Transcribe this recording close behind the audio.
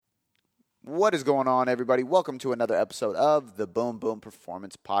What is going on, everybody? Welcome to another episode of the Boom Boom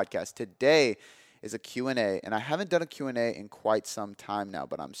Performance Podcast. Today is a Q&A, and I haven't done a Q&A in quite some time now,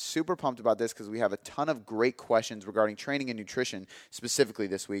 but I'm super pumped about this because we have a ton of great questions regarding training and nutrition specifically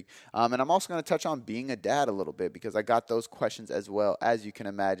this week. And I'm also going to touch on being a dad a little bit because I got those questions as well, as you can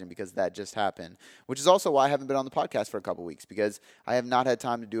imagine, because that just happened, which is also why I haven't been on the podcast for a couple weeks because I have not had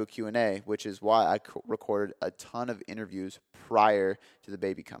time to do a Q&A, which is why I recorded a ton of interviews prior to the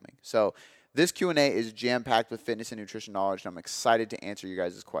baby coming. So this Q&A is jam-packed with fitness and nutrition knowledge, and I'm excited to answer you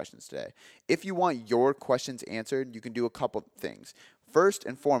guys' questions today. If you want your questions answered, you can do a couple things. First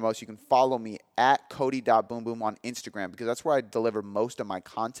and foremost, you can follow me at Cody.boomboom on Instagram because that's where I deliver most of my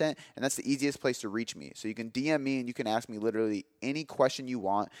content, and that's the easiest place to reach me. So you can DM me and you can ask me literally any question you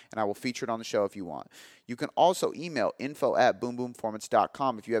want, and I will feature it on the show if you want. You can also email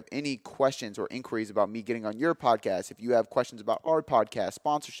info@boomboomperformance.com if you have any questions or inquiries about me getting on your podcast. If you have questions about our podcast,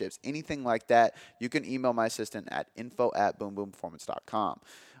 sponsorships, anything like that, you can email my assistant at info@boomboomperformance.com.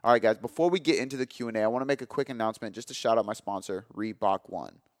 All right, guys, before we get into the Q&A, I want to make a quick announcement just to shout out my sponsor, Reebok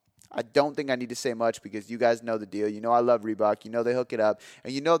One. I don't think I need to say much because you guys know the deal. You know I love Reebok. You know they hook it up.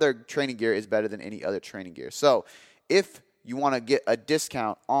 And you know their training gear is better than any other training gear. So if you want to get a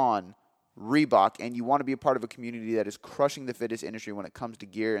discount on Reebok and you want to be a part of a community that is crushing the fitness industry when it comes to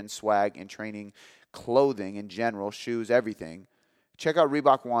gear and swag and training, clothing in general, shoes, everything, check out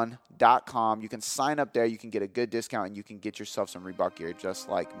ReebokOne.com. You can sign up there. You can get a good discount, and you can get yourself some Reebok gear just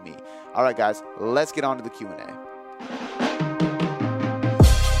like me. All right, guys, let's get on to the Q&A.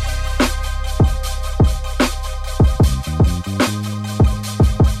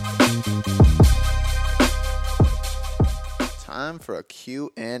 Time for a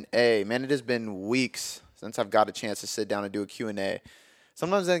Q&A. Man, it has been weeks since I've got a chance to sit down and do a Q&A.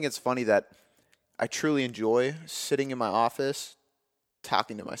 Sometimes I think it's funny that I truly enjoy sitting in my office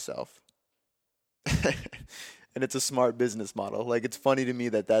talking to myself. And it's a smart business model. Like, it's funny to me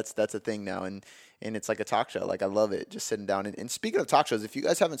that that's a thing now, and it's like a talk show. Like, I love it, just sitting down. And speaking of talk shows, if you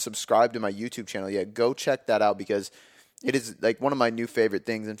guys haven't subscribed to my YouTube channel yet, go check that out because it is like one of my new favorite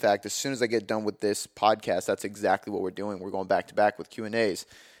things. In fact, as soon as I get done with this podcast, that's exactly what we're doing. We're going back to back with Q&As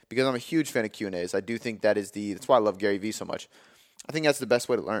because I'm a huge fan of Q&As. I do think that's why I love Gary Vee so much. I think that's the best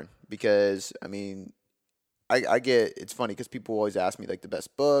way to learn because, I mean, it's funny because people always ask me like the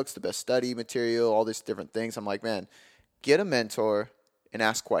best books, the best study material, all these different things. I'm like, man, get a mentor and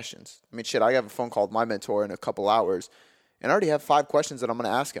ask questions. I mean, shit, I have a phone call with my mentor in a couple hours and I already have 5 questions that I'm going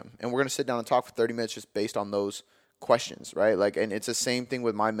to ask him. And we're going to sit down and talk for 30 minutes just based on those questions, right? Like, and it's the same thing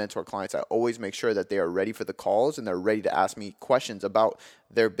with my mentor clients. I always make sure that they are ready for the calls and they're ready to ask me questions about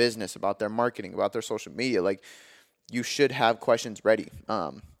their business, about their marketing, about their social media. Like, you should have questions ready.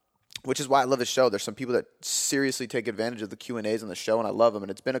 Which is why I love the show. There's some people that seriously take advantage of the Q&As on the show, and I love them.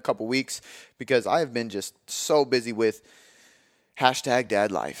 And it's been a couple weeks because I have been just so busy with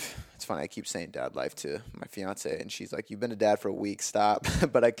 #dadlife. It's funny, I keep saying dad life to my fiance, and she's like, you've been a dad for a week, stop.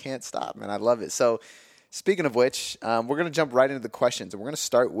 But I can't stop, man. I love it. So speaking of which, we're going to jump right into the questions. And we're going to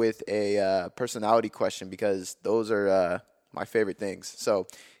start with a personality question because those are my favorite things. So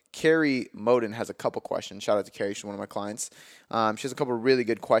Carrie Moden has a couple questions. Shout out to Carrie. She's one of my clients. She has a couple of really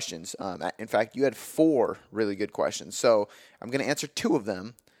good questions. In fact, you had 4 really good questions. So I'm going to answer 2 of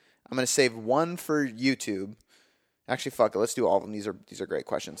them. I'm going to save 1 for YouTube. Actually, fuck it. Let's do all of them. These are great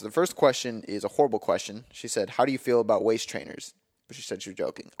questions. The first question is a horrible question. She said, how do you feel about waist trainers? But she said she was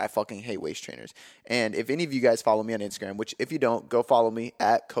joking. I fucking hate waist trainers. And if any of you guys follow me on Instagram, which if you don't, go follow me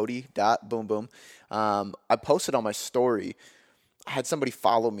at Cody.boomboom. I posted on my story. I had somebody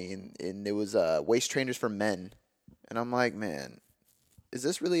follow me, and it was waist trainers for men. And I'm like, man, is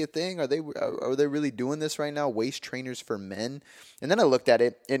this really a thing? Are they really doing this right now? Waist trainers for men? And then I looked at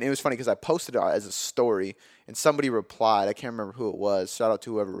it, and it was funny because I posted it as a story, and somebody replied. I can't remember who it was. Shout out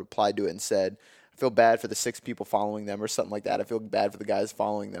to whoever replied to it and said, I feel bad for the 6 people following them or something like that. I feel bad for the guys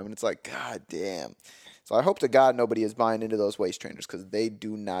following them. And it's like, God damn. So I hope to God nobody is buying into those waist trainers because they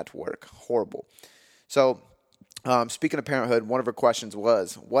do not work. Horrible. So speaking of parenthood, one of her questions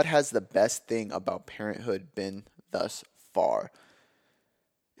was, what has the best thing about parenthood been thus far?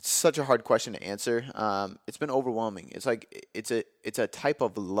 It's such a hard question to answer. It's been overwhelming. It's like it's a type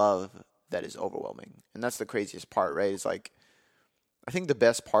of love that is overwhelming. And that's the craziest part, right? It's like, I think the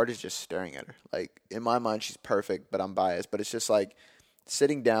best part is just staring at her. Like, in my mind, she's perfect, but I'm biased. But it's just like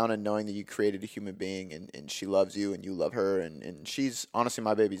sitting down and knowing that you created a human being and she loves you and you love her. And she's, honestly,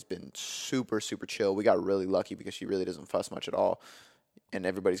 my baby's been super, super chill. We got really lucky because she really doesn't fuss much at all. and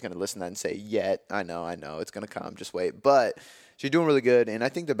everybody's going to listen to that and say, yet, I know, it's going to come, just wait. But she's doing really good, and I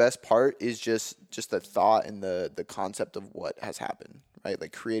think the best part is just the thought and the concept of what has happened, right?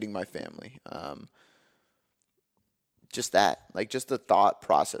 Like creating my family. Just that, like just the thought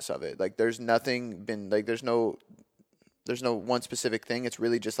process of it. Like there's nothing been, like there's no one specific thing. It's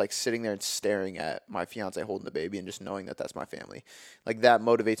really just like sitting there and staring at my fiance holding the baby and just knowing that that's my family. Like that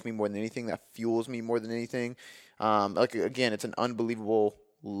motivates me more than anything. That fuels me more than anything. Like again, it's an unbelievable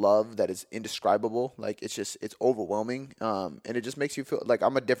love that is indescribable. Like it's overwhelming. And it just makes you feel like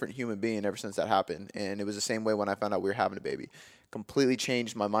I'm a different human being ever since that happened. And it was the same way when I found out we were having a baby. Completely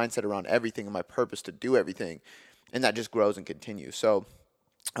changed my mindset around everything and my purpose to do everything. And that just grows and continues. So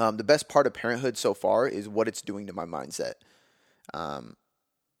the best part of parenthood so far is what it's doing to my mindset.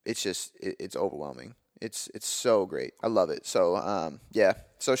 It's overwhelming. It's so great. I love it. So, yeah.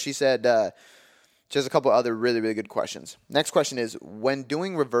 So she said, she has a couple other really, really good questions. Next question is, when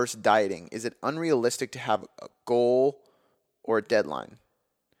doing reverse dieting, is it unrealistic to have a goal or a deadline?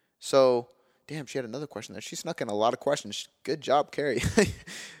 So, damn, she had another question there. She snuck in a lot of questions. Good job, Carrie.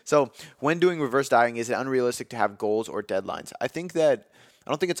 So, when doing reverse dieting, is it unrealistic to have goals or deadlines? I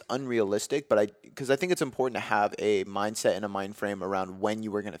don't think it's unrealistic, but because I think it's important to have a mindset and a mind frame around when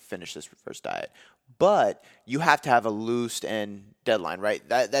you are going to finish this reverse diet. But you have to have a loose end deadline, right?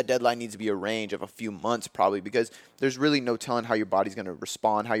 That deadline needs to be a range of a few months probably, because there's really no telling how your body's going to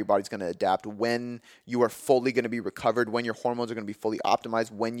respond, how your body's going to adapt, when you are fully going to be recovered, when your hormones are going to be fully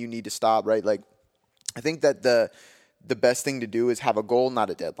optimized, when you need to stop, right? Like, I think that the best thing to do is have a goal, not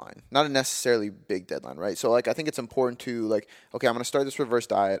a deadline, not a necessarily big deadline, right? So, like, I think it's important to, like, okay, I'm going to start this reverse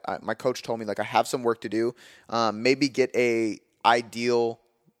diet. My coach told me, like, I have some work to do. Maybe get a ideal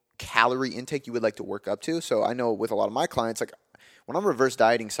calorie intake you would like to work up to. So I know with a lot of my clients, like, when I'm reverse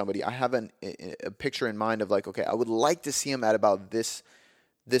dieting somebody, I have a picture in mind of, like, okay, I would like to see them at about this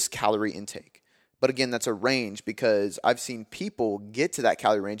calorie intake. But again, that's a range, because I've seen people get to that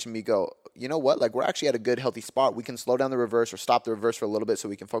calorie range and me go, you know what, like, we're actually at a good, healthy spot. We can slow down the reverse or stop the reverse for a little bit so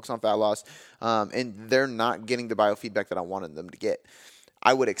we can focus on fat loss. And they're not getting the biofeedback that I wanted them to get.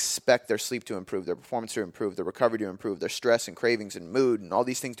 I would expect their sleep to improve, their performance to improve, their recovery to improve, their stress and cravings and mood and all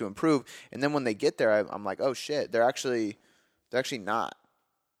these things to improve. And then when they get there, I'm like, oh shit, they're actually not,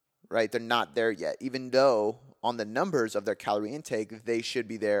 right? They're not there yet, even though on the numbers of their calorie intake, they should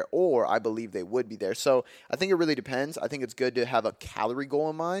be there, or I believe they would be there. So I think it really depends. I think it's good to have a calorie goal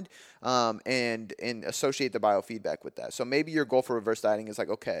in mind, and associate the biofeedback with that. So maybe your goal for reverse dieting is like,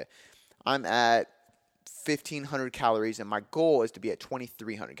 okay, I'm at 1,500 calories, and my goal is to be at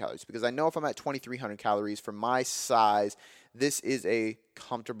 2,300 calories, because I know if I'm at 2,300 calories for my size, this is a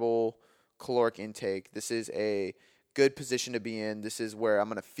comfortable caloric intake. This is a good position to be in. This is where I'm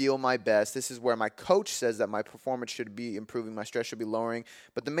going to feel my best. This is where my coach says that my performance should be improving, my stress should be lowering.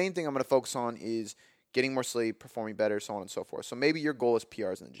 But the main thing I'm going to focus on is getting more sleep, performing better, so on and so forth. So maybe your goal is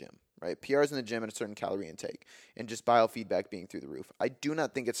PRs in the gym, right? PRs in the gym and a certain calorie intake, and just biofeedback being through the roof. I do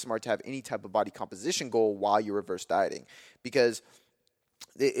not think it's smart to have any type of body composition goal while you're reverse dieting, because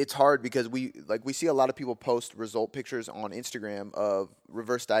it's hard, because we see a lot of people post result pictures on Instagram of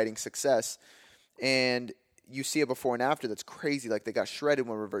reverse dieting success, and you see a before and after that's crazy, like they got shredded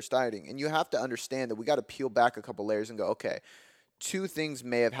when reverse dieting. And you have to understand that we got to peel back a couple layers and go, okay, two things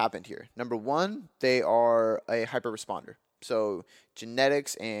may have happened here. Number one, they are a hyper responder. So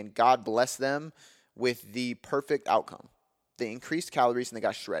genetics, and God bless them with the perfect outcome. They increased calories and they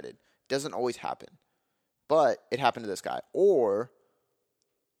got shredded. Doesn't always happen, but it happened to this guy. Or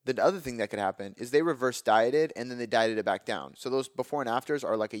the other thing that could happen is they reverse dieted and then they dieted it back down. So those before and afters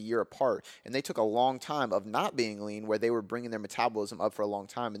are like a year apart, and they took a long time of not being lean, where they were bringing their metabolism up for a long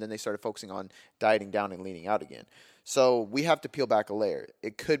time, and then they started focusing on dieting down and leaning out again. So we have to peel back a layer.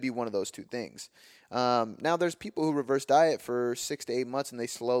 It could be one of those two things. Now there's people who reverse diet for 6 to 8 months and they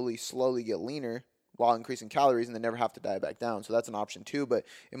slowly get leaner while increasing calories, and they never have to diet back down. So that's an option too, but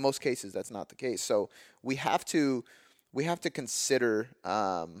in most cases that's not the case. So we have to consider,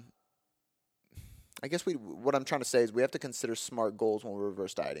 I guess what I'm trying to say is we have to consider smart goals when we're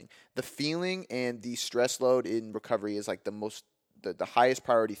reverse dieting. The feeling and the stress load in recovery is like the highest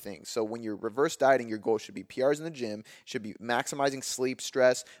priority thing. So when you're reverse dieting, your goal should be PRs in the gym, should be maximizing sleep,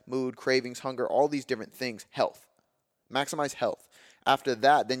 stress, mood, cravings, hunger, all these different things, health. Maximize health. After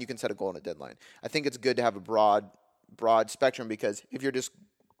that, then you can set a goal and a deadline. I think it's good to have a broad spectrum, because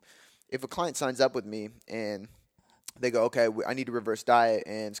if a client signs up with me and they go, okay, I need to reverse diet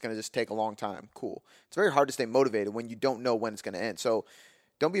and it's going to just take a long time. Cool. It's very hard to stay motivated when you don't know when it's going to end. So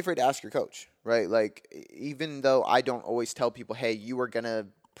don't be afraid to ask your coach, right? Like, even though I don't always tell people, hey, you are going to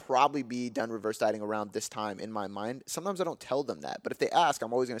probably be done reverse dieting around this time in my mind. Sometimes I don't tell them that, but if they ask,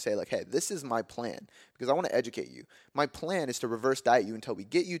 I'm always going to say like, hey, this is my plan because I want to educate you. My plan is to reverse diet you until we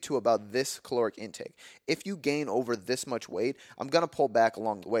get you to about this caloric intake. If you gain over this much weight, I'm going to pull back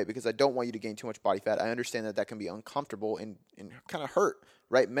along the way because I don't want you to gain too much body fat. I understand that that can be uncomfortable and kind of hurt,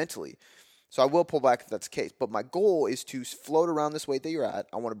 right, mentally. So I will pull back if that's the case. But my goal is to float around this weight that you're at.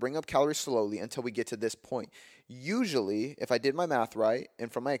 I want to bring up calories slowly until we get to this point. Usually, if I did my math right,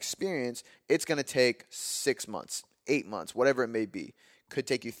 and from my experience, it's going to take 6 months, 8 months, whatever it may be. Could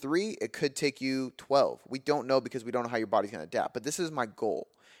take you 3, it could take you 12. We don't know because we don't know how your body's going to adapt. But this is my goal.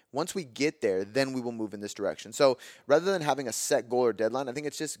 Once we get there, then we will move in this direction. So rather than having a set goal or deadline, I think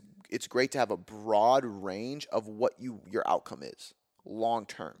it's great to have a broad range of what your outcome is long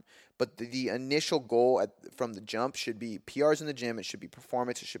term. But the initial goal from the jump should be PRs in the gym. It should be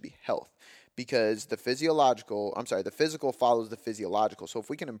performance. It should be health. Because the physical follows the physiological. So if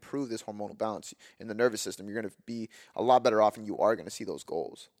we can improve this hormonal balance in the nervous system, you're going to be a lot better off and you are going to see those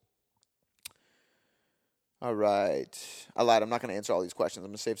goals. All right. I lied. I'm not going to answer all these questions. I'm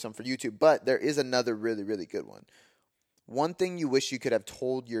going to save some for YouTube. But there is another really, really good one. One thing you wish you could have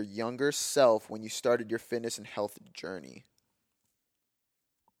told your younger self when you started your fitness and health journey.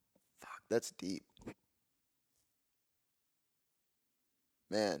 Fuck, that's deep.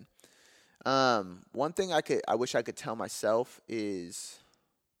 Man. One thing I wish I could tell myself is,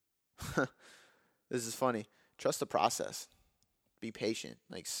 this is funny, trust the process. Be patient.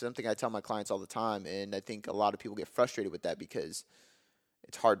 Like something I tell my clients all the time, and I think a lot of people get frustrated with that because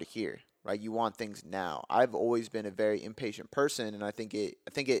it's hard to hear, right? You want things now. I've always been a very impatient person, and I think it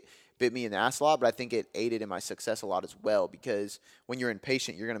bit me in the ass a lot, but I think it aided in my success a lot as well because when you're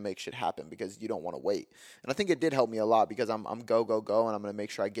impatient, you're going to make shit happen because you don't want to wait. And I think it did help me a lot because I'm go, go, go, and I'm going to make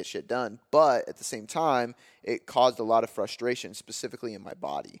sure I get shit done. But at the same time, it caused a lot of frustration, specifically in my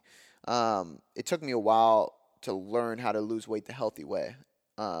body. It took me a while to learn how to lose weight the healthy way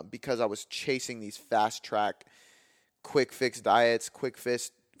because I was chasing these fast track, quick fix diets, quick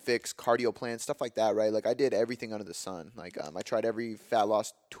fix cardio plans, stuff like that, right? Like I did everything under the sun. Like I tried every fat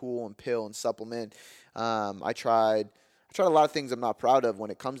loss tool and pill and supplement. I tried a lot of things I'm not proud of when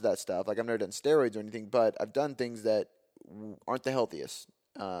it comes to that stuff. Like I've never done steroids or anything, but I've done things that aren't the healthiest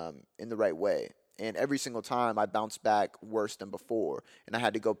in the right way. And every single time I bounced back worse than before, and I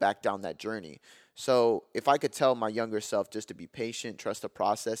had to go back down that journey. So if I could tell my younger self just to be patient, trust the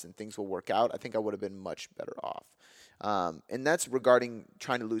process, and things will work out, I think I would have been much better off. And that's regarding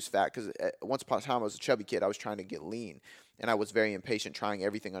trying to lose fat, because once upon a time I was a chubby kid. I was trying to get lean, and I was very impatient, trying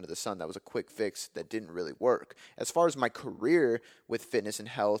everything under the sun. That was a quick fix that didn't really work. As far as my career with fitness and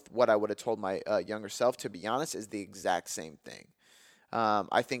health, what I would have told my younger self, to be honest, is the exact same thing.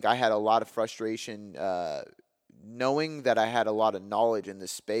 I think I had a lot of frustration knowing that I had a lot of knowledge in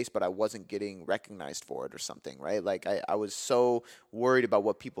this space, but I wasn't getting recognized for it or something, right? Like I was so worried about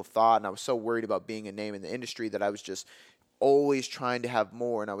what people thought, and I was so worried about being a name in the industry that I was just always trying to have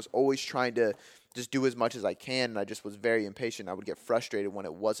more, and I was always trying to just do as much as I can, and I just was very impatient. I would get frustrated when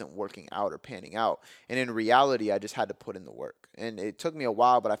it wasn't working out or panning out. And in reality, I just had to put in the work. And it took me a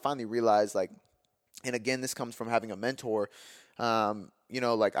while, but I finally realized, like, and again, this comes from having a mentor.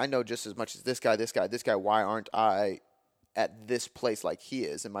 Like I know just as much as this guy, why aren't I at this place like he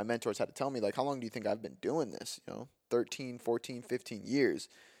is? And my mentors had to tell me, like, how long do you think I've been doing this? 13, 14, 15 years.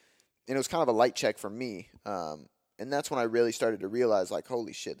 And it was kind of a light check for me. And that's when I really started to realize, like,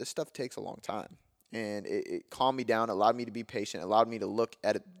 holy shit, this stuff takes a long time. And it calmed me down, allowed me to be patient, allowed me to look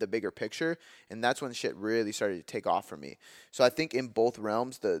at the bigger picture. And that's when shit really started to take off for me. So I think in both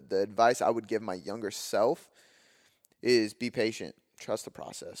realms, the advice I would give my younger self is be patient. Trust the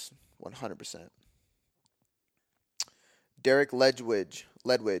process, 100%. Derek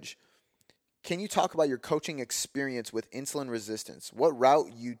Ledwidge, can you talk about your coaching experience with insulin resistance? What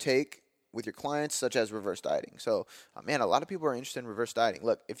route you take with your clients, such as reverse dieting? So, man, a lot of people are interested in reverse dieting.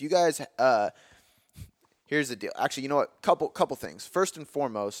 Look, if you guys, here's the deal. Actually, you know what? Couple things. First and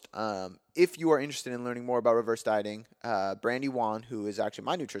foremost, if you are interested in learning more about reverse dieting, Brandy Wan, who is actually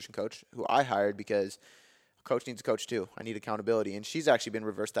my nutrition coach, who I hired because coach needs a coach too. I need accountability. And she's actually been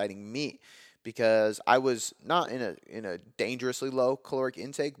reverse dieting me because I was not in a dangerously low caloric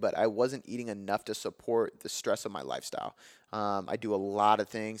intake, but I wasn't eating enough to support the stress of my lifestyle. I do a lot of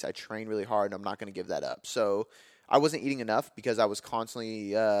things. I train really hard, and I'm not going to give that up. So I wasn't eating enough because I was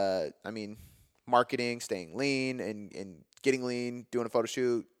constantly, marketing, staying lean and getting lean, doing a photo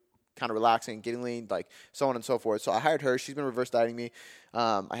shoot, kind of relaxing, getting lean, like so on and so forth. So I hired her. She's been reverse dieting me.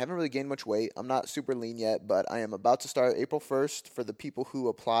 I haven't really gained much weight. I'm not super lean yet, but I am about to start April 1st for the people who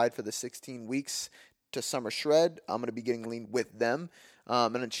applied for the 16 weeks to Summer Shred. I'm going to be getting lean with them.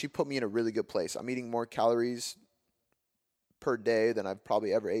 And then she put me in a really good place. I'm eating more calories per day than I've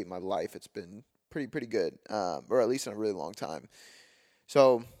probably ever ate in my life. It's been pretty good, or at least in a really long time.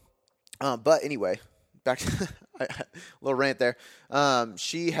 So, but anyway, back to a little rant there.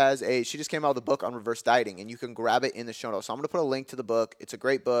 She just came out with a book on reverse dieting, and you can grab it in the show notes. So I'm going to put a link to the book. It's a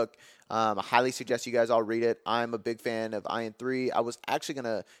great book. I highly suggest you guys all read it. I'm a big fan of Iron 3. I was actually going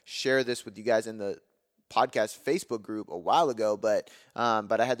to share this with you guys in the podcast Facebook group a while ago, but I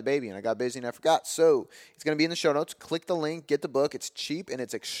had the baby and I got busy and I forgot. So it's going to be in the show notes. Click the link, get the book. It's cheap and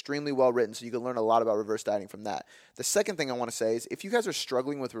it's extremely well written, so you can learn a lot about reverse dieting from that. The second thing I want to say is if you guys are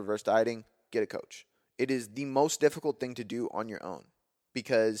struggling with reverse dieting, get a coach. It is the most difficult thing to do on your own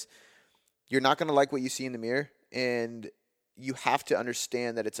because you're not going to like what you see in the mirror, and you have to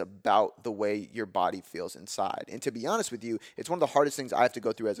understand that it's about the way your body feels inside. And to be honest with you, it's one of the hardest things I have to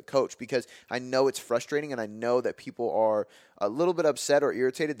go through as a coach because I know it's frustrating and I know that people are a little bit upset or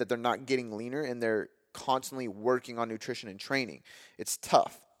irritated that they're not getting leaner and they're constantly working on nutrition and training. It's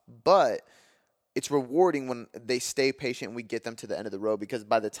tough, but it's rewarding when they stay patient and we get them to the end of the road, because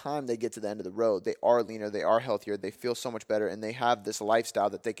by the time they get to the end of the road, they are leaner, they are healthier, they feel so much better, and they have this lifestyle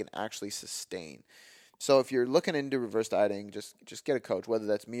that they can actually sustain. So if you're looking into reverse dieting, just get a coach, whether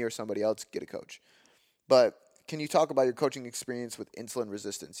that's me or somebody else, get a coach. But can you talk about your coaching experience with insulin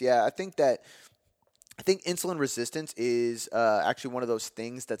resistance? Yeah, I think insulin resistance is actually one of those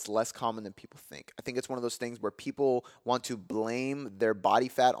things that's less common than people think. I think it's one of those things where people want to blame their body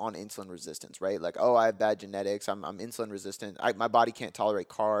fat on insulin resistance, right? Like, oh, I have bad genetics, I'm insulin resistant, my body can't tolerate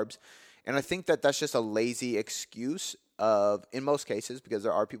carbs. And I think that that's just a lazy excuse in most cases, because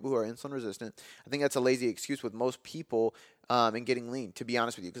there are people who are insulin resistant. I think that's a lazy excuse with most people in getting lean, to be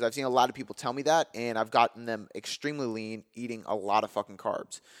honest with you, because I've seen a lot of people tell me that, and I've gotten them extremely lean eating a lot of fucking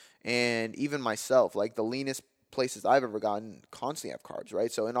carbs. And even myself, like the leanest places I've ever gotten constantly have carbs,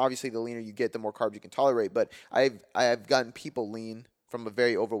 right? So, and obviously the leaner you get, the more carbs you can tolerate. But I've gotten people lean from a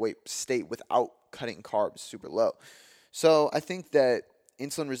very overweight state without cutting carbs super low. So I think that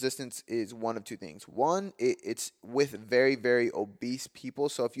insulin resistance is one of two things. One, it's with very, very obese people.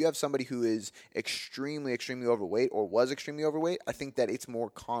 So if you have somebody who is extremely, extremely overweight or was extremely overweight, I think that it's more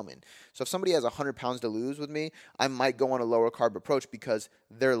common. So if somebody has 100 pounds to lose with me, I might go on a lower carb approach because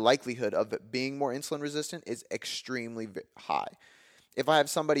their likelihood of it being more insulin resistant is extremely high. If I have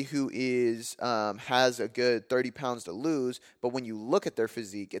somebody who is has a good 30 pounds to lose, but when you look at their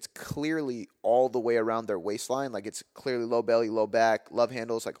physique, it's clearly all the way around their waistline, like it's clearly low belly, low back, love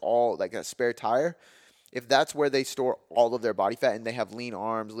handles, like all like a spare tire. If that's where they store all of their body fat and they have lean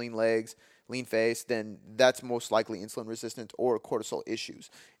arms, lean legs, lean face, then that's most likely insulin resistant or cortisol issues.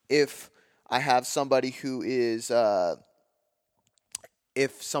 If I have somebody who is,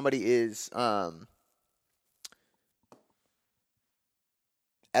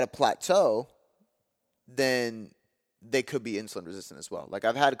 at a plateau, then they could be insulin resistant as well. Like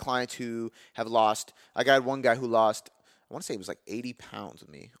I've had clients who have lost, I had one guy who lost, I want to say it was like 80 pounds with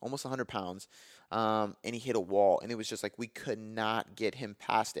me, almost 100 pounds, and he hit a wall, and it was just like we could not get him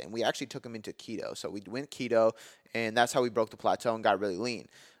past it. And we actually took him into keto. So we went keto, and that's how we broke the plateau and got really lean.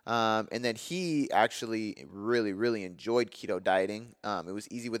 And then he actually really, really enjoyed keto dieting. It was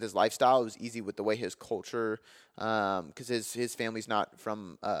easy with his lifestyle. It was easy with the way his culture, because his family's not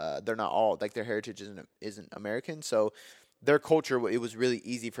from, they're not all, like their heritage isn't American. So their culture, it was really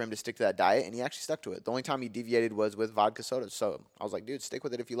easy for him to stick to that diet, and he actually stuck to it. The only time he deviated was with vodka soda. So I was like, dude, stick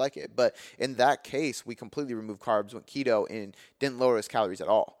with it if you like it. But in that case, we completely removed carbs, went keto, and didn't lower his calories at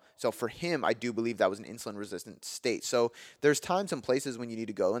all. So for him, I do believe that was an insulin-resistant state. So there's times and places when you need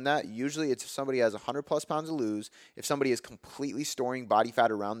to go in that. Usually it's if somebody has 100-plus pounds to lose, if somebody is completely storing body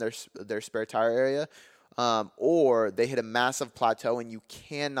fat around their spare tire area, or they hit a massive plateau and you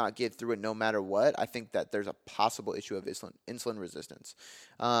cannot get through it no matter what. I think that there's a possible issue of insulin resistance.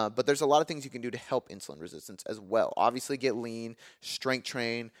 But there's a lot of things you can do to help insulin resistance as well. Obviously, get lean, strength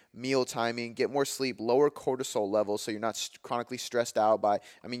train, meal timing, get more sleep, lower cortisol levels so you're not chronically stressed out by,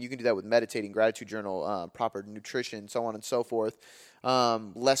 you can do that with meditating, gratitude journal, proper nutrition, so on and so forth.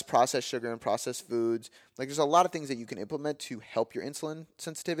 Less processed sugar and processed foods. Like there's a lot of things that you can implement to help your insulin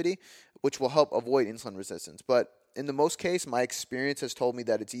sensitivity, which will help avoid insulin resistance. But in the most case, my experience has told me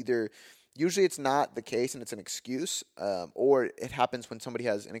that usually it's not the case and it's an excuse, or it happens when somebody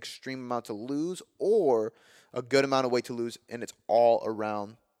has an extreme amount to lose or a good amount of weight to lose and it's all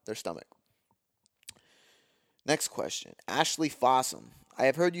around their stomach. Next question, Ashley Fossum. I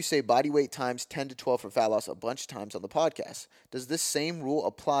have heard you say body weight times 10 to 12 for fat loss a bunch of times on the podcast. Does this same rule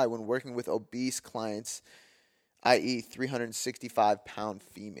apply when working with obese clients, i.e. 365-pound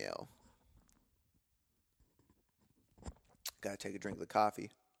female? Gotta take a drink of the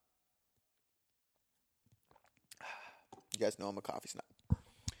coffee. You guys know I'm a coffee snob.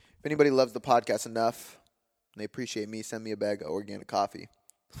 If anybody loves the podcast enough and they appreciate me, send me a bag of organic coffee.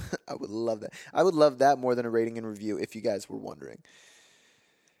 I would love that. I would love that more than a rating and review if you guys were wondering.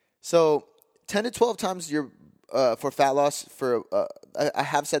 So 10 to 12 times your for fat loss, I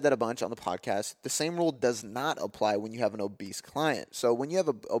have said that a bunch on the podcast. The same rule does not apply when you have an obese client. So when you have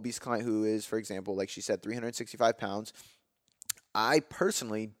an obese client who is, for example, like she said, 365 pounds, I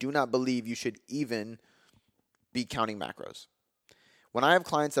personally do not believe you should even be counting macros. When I have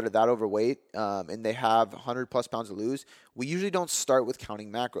clients that are that overweight and they have 100 plus pounds to lose, we usually don't start with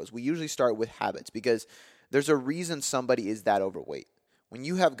counting macros. We usually start with habits because there's a reason somebody is that overweight. When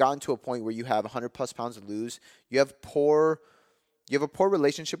you have gotten to a point where you have 100 plus pounds to lose, you have a poor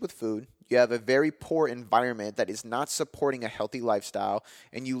relationship with food. You have a very poor environment that is not supporting a healthy lifestyle,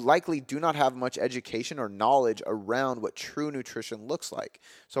 and you likely do not have much education or knowledge around what true nutrition looks like.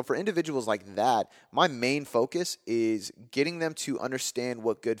 So for individuals like that, my main focus is getting them to understand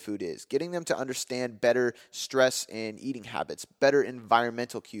what good food is, getting them to understand better stress and eating habits, better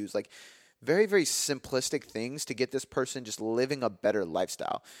environmental cues, like very, very simplistic things to get this person just living a better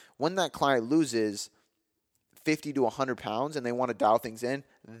lifestyle. When that client loses 50 to 100 pounds and they want to dial things in,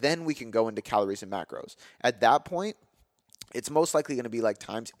 then we can go into calories and macros. At that point, it's most likely going to be like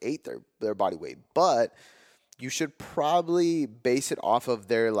times 8 their body weight. But you should probably base it off of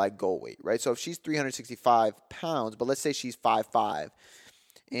their like goal weight, right? So if she's 365 pounds, but let's say she's 5'5",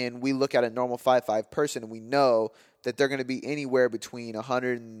 and we look at a normal 5'5" person and we know that they're going to be anywhere between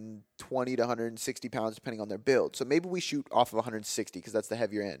 120 to 160 pounds depending on their build. So maybe we shoot off of 160 because that's the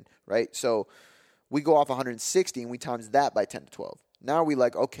heavier end, right? So we go off 160 and we times that by 10 to 12. Now we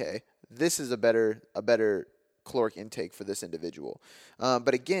like, okay, this is a better caloric intake for this individual.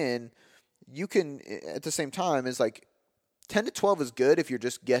 But again, you can, at the same time, is like 10 to 12 is good if you're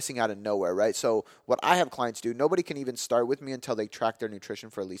just guessing out of nowhere, right? So what I have clients do, nobody can even start with me until they track their nutrition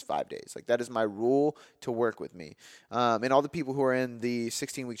for at least 5 days. Like that is my rule to work with me. And all the people who are in the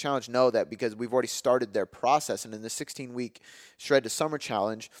 16-week challenge know that because we've already started their process. And in the 16-week Shred to Summer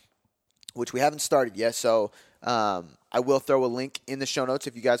challenge, which we haven't started yet, so I will throw a link in the show notes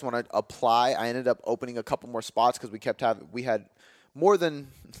if you guys want to apply. I ended up opening a couple more spots because we had more than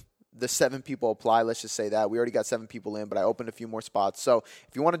the 7 people apply, let's just say that. We already got 7 people in, but I opened a few more spots. So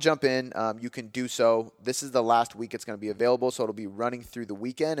if you want to jump in, you can do so. This is the last week it's going to be available, so it'll be running through the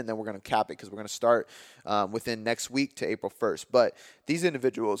weekend, and then we're going to cap it because we're going to start within next week to April 1st. But these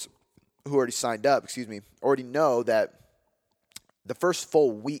individuals who already signed up, already know that the first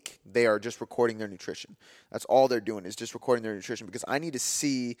full week, they are just recording their nutrition. That's all they're doing is just recording their nutrition because I need to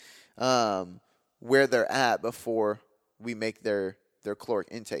see where they're at before we make their caloric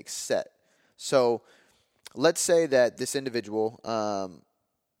intake set. So let's say that this individual,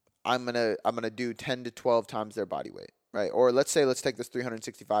 I'm gonna do 10 to 12 times their body weight, right? Or let's take this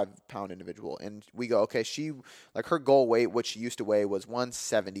 365-pound individual, and we go, okay, her goal weight, what she used to weigh was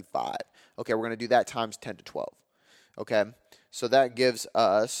 175. Okay, we're gonna do that times 10 to 12. Okay, so that gives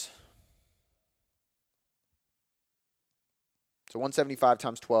us, so 175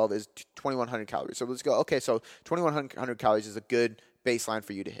 times 12 is 2,100 calories. So let's go, okay, so 2,100 calories is a good baseline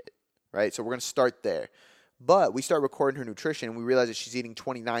for you to hit, right? So we're going to start there. But we start recording her nutrition, and we realize that she's eating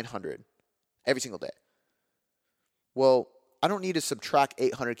 2,900 every single day. Well, I don't need to subtract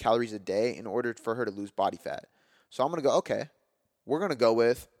 800 calories a day in order for her to lose body fat. So I'm going to go, okay, we're going to go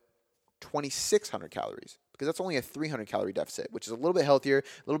with 2,600 calories. Because that's only a 300 calorie deficit, which is a little bit healthier, a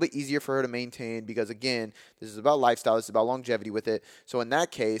little bit easier for her to maintain because, again, this is about lifestyle, this is about longevity with it. So in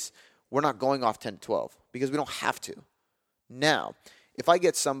that case, we're not going off 10 to 12 because we don't have to. Now, if I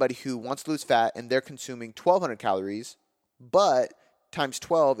get somebody who wants to lose fat and they're consuming 1,200 calories, but times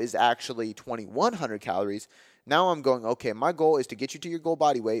 12 is actually 2,100 calories, now I'm going, okay, my goal is to get you to your goal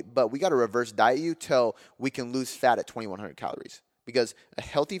body weight, but we got to reverse diet you till we can lose fat at 2,100 calories. Because a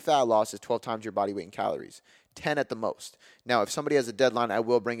healthy fat loss is 12 times your body weight in calories, 10 at the most. Now, if somebody has a deadline, I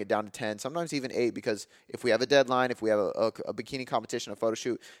will bring it down to 10, sometimes even 8, because if we have a deadline, if we have a bikini competition, a photo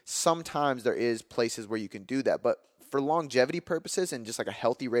shoot, sometimes there is places where you can do that. But for longevity purposes and just like a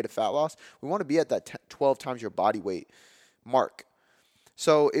healthy rate of fat loss, we want to be at that 12 times your body weight mark.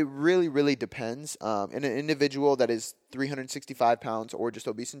 So it really, really depends. In an individual that is 365 pounds or just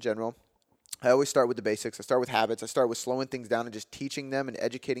obese in general, I always start with the basics. I start with habits. I start with slowing things down and just teaching them and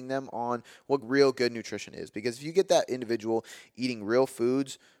educating them on what real good nutrition is. Because if you get that individual eating real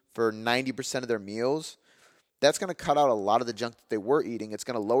foods for 90% of their meals, that's going to cut out a lot of the junk that they were eating. It's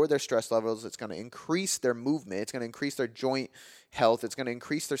going to lower their stress levels. It's going to increase their movement. It's going to increase their joint health. It's going to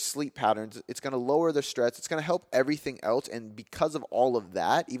increase their sleep patterns. It's going to lower their stress. It's going to help everything else. And because of all of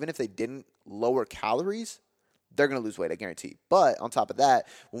that, even if they didn't lower calories, they're going to lose weight, I guarantee. But on top of that,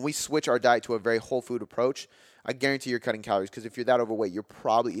 when we switch our diet to a very whole food approach, I guarantee you're cutting calories, because if you're that overweight, you're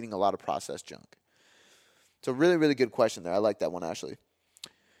probably eating a lot of processed junk. So really, really good question there. I like that one, Ashley.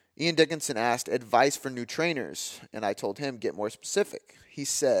 Ian Dickinson asked, advice for new trainers, and I told him, get more specific. He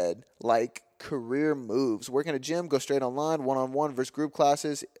said, like career moves, work in a gym, go straight online, one-on-one versus group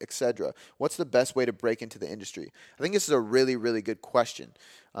classes, etc. What's the best way to break into the industry? I think this is a really, really good question.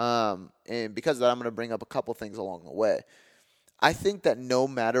 And because of that, I'm going to bring up a couple things along the way. I think that no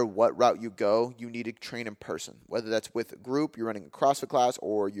matter what route you go, you need to train in person, whether that's with a group, you're running a CrossFit class,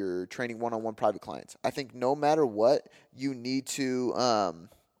 or you're training one-on-one private clients. I think no matter what, you need to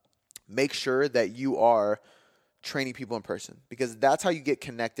make sure that you are training people in person, because that's how you get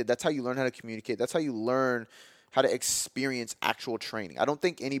connected. That's how you learn how to communicate. That's how you learn how to experience actual training. I don't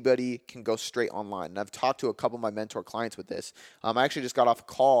think anybody can go straight online. And I've talked to a couple of my mentor clients with this. I actually just got off a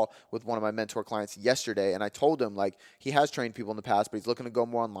call with one of my mentor clients yesterday, and I told him, like, he has trained people in the past, but he's looking to go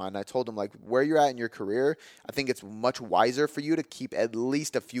more online. And I told him, like, where you're at in your career, I think it's much wiser for you to keep at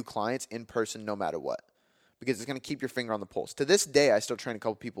least a few clients in person no matter what, because it's going to keep your finger on the pulse. To this day, I still train a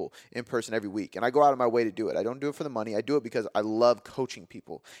couple people in person every week, and I go out of my way to do it. I don't do it for the money. I do it because I love coaching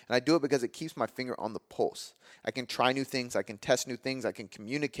people, and I do it because it keeps my finger on the pulse. I can try new things. I can test new things. I can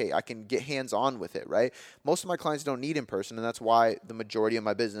communicate. I can get hands-on with it, right? Most of my clients don't need in person, and that's why the majority of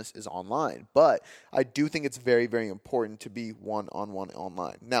my business is online. But I do think it's very, very important to be one-on-one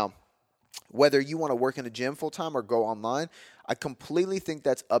online. Now, whether you want to work in a gym full-time or go online, I completely think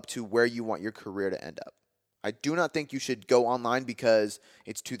that's up to where you want your career to end up. I do not think you should go online because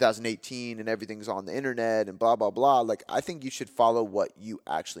it's 2018 and everything's on the internet and blah, blah, blah. Like, I think you should follow what you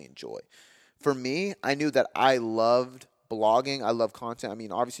actually enjoy. For me, I knew that I loved blogging. I love content. I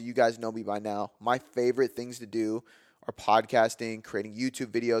mean, obviously, you guys know me by now. My favorite things to do are podcasting, creating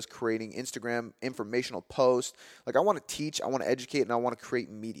YouTube videos, creating Instagram informational posts. Like, I want to teach, I want to educate, and I want to create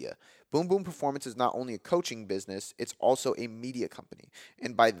media. Boom Boom Performance is not only a coaching business, it's also a media company.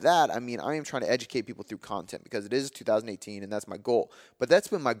 And by that, I mean I am trying to educate people through content, because it is 2018 and that's my goal. But that's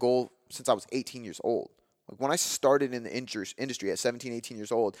been my goal since I was 18 years old. Like, when I started in the industry at 17, 18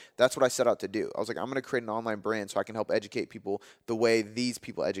 years old, that's what I set out to do. I was like, I'm going to create an online brand so I can help educate people the way these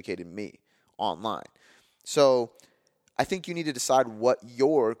people educated me online. So I think you need to decide what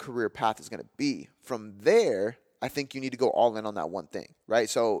your career path is going to be. From there, I think you need to go all in on that one thing, right?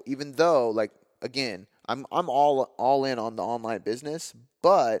 So even though, like, again, I'm all in on the online business,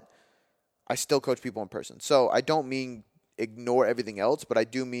 but I still coach people in person. So I don't mean ignore everything else, but I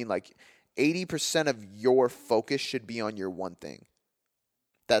do mean, like, 80% of your focus should be on your one thing.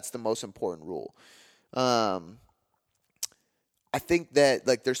 That's the most important rule. I think that,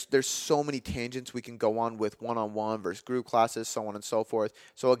 like, there's so many tangents we can go on with one-on-one versus group classes, so on and so forth.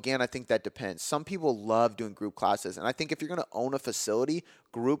 So again, I think that depends. Some people love doing group classes, and I think if you're going to own a facility,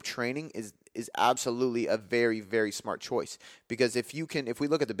 group training is absolutely a very, very smart choice. Because if we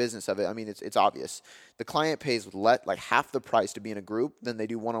look at the business of it, I mean, it's obvious. The client pays like half the price to be in a group than they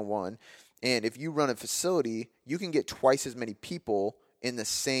do one-on-one. And if you run a facility, you can get twice as many people in the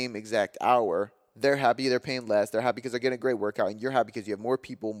same exact hour. They're happy, they're paying less, they're happy because they're getting a great workout, and you're happy because you have more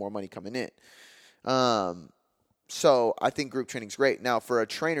people, more money coming in. So I think group training is great. Now, for a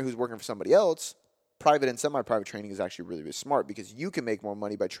trainer who's working for somebody else, private and semi-private training is actually really, really smart, because you can make more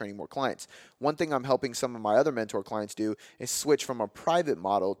money by training more clients. One thing I'm helping some of my other mentor clients do is switch from a private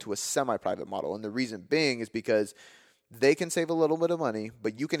model to a semi-private model. And the reason being is because they can save a little bit of money,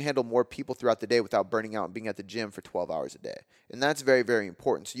 but you can handle more people throughout the day without burning out and being at the gym for 12 hours a day. And that's very, very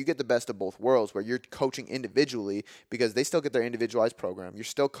important. So you get the best of both worlds, where you're coaching individually because they still get their individualized program. You're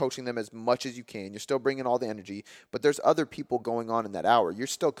still coaching them as much as you can. You're still bringing all the energy, but there's other people going on in that hour. You're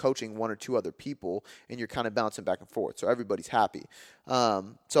still coaching one or two other people, and you're kind of bouncing back and forth. So everybody's happy.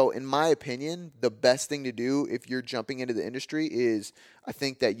 So in my opinion, the best thing to do if you're jumping into the industry is, I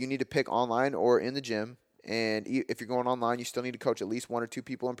think that you need to pick online or in the gym. And if you're going online, you still need to coach at least one or two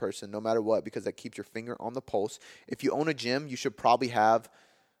people in person, no matter what, because that keeps your finger on the pulse. If you own a gym, you should probably have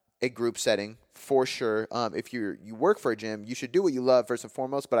a group setting for sure. If you work for a gym, you should do what you love first and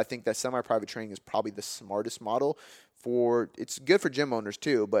foremost, but I think that semi-private training is probably the smartest model. It's good for gym owners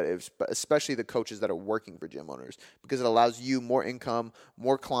too, but especially the coaches that are working for gym owners, because it allows you more income,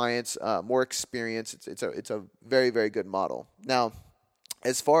 more clients, more experience. It's a very, very good model. Now,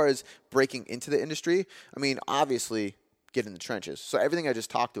 as far as breaking into the industry, I mean, obviously, get in the trenches. So everything I just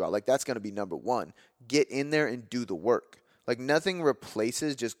talked about, like that's going to be number one. Get in there and do the work. Like nothing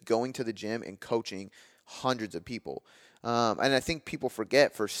replaces just going to the gym and coaching hundreds of people. And I think people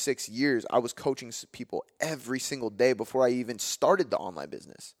forget for 6 years, I was coaching people every single day before I even started the online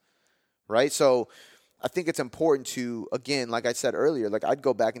business, right? So I think it's important to, again, like I said earlier, like I'd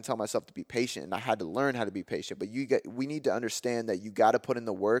go back and tell myself to be patient, and I had to learn how to be patient. But we need to understand that you got to put in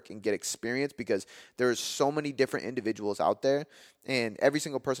the work and get experience, because there's so many different individuals out there, and every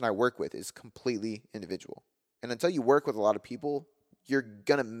single person I work with is completely individual. And until you work with a lot of people, you're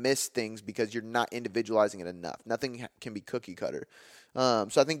going to miss things because you're not individualizing it enough. Nothing can be cookie cutter. So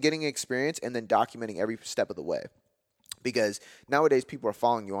I think getting experience and then documenting every step of the way, because nowadays people are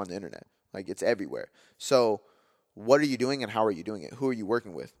following you on the internet. Like it's everywhere. So what are you doing and how are you doing it? Who are you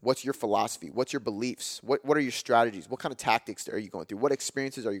working with? What's your philosophy? What's your beliefs? What are your strategies? What kind of tactics are you going through? What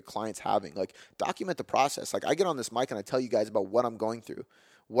experiences are your clients having? Like document the process. Like I get on this mic and I tell you guys about what I'm going through,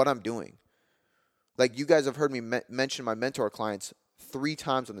 what I'm doing. Like you guys have heard me mention my mentor clients 3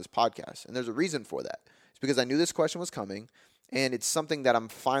 times on this podcast, and there's a reason for that. It's because I knew this question was coming, and it's something that I'm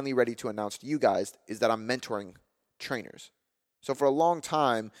finally ready to announce to you guys, is that I'm mentoring trainers. So for a long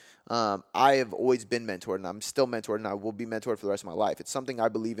time, I have always been mentored, and I'm still mentored, and I will be mentored for the rest of my life. It's something I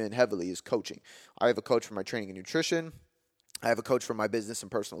believe in heavily, is coaching. I have a coach for my training and nutrition. I have a coach for my business and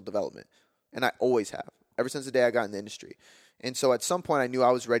personal development, and I always have, ever since the day I got in the industry. And so at some point, I knew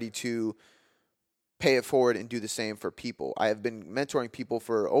I was ready to pay it forward and do the same for people. I have been mentoring people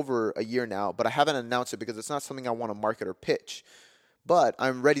for over a year now, but I haven't announced it because it's not something I want to market or pitch. But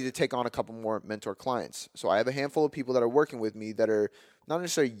I'm ready to take on a couple more mentor clients. So I have a handful of people that are working with me that are not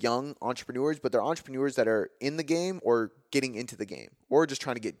necessarily young entrepreneurs, but they're entrepreneurs that are in the game or getting into the game or just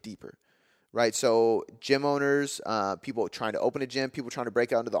trying to get deeper, right? So gym owners, people trying to open a gym, people trying to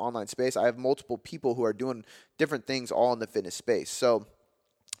break out into the online space. I have multiple people who are doing different things all in the fitness space. So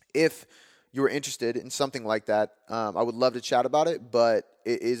if you are interested in something like that, I would love to chat about it, but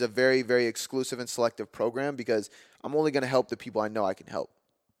it is a very, very exclusive and selective program because I'm only going to help the people I know I can help.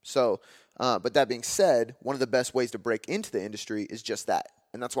 So, but that being said, one of the best ways to break into the industry is just that.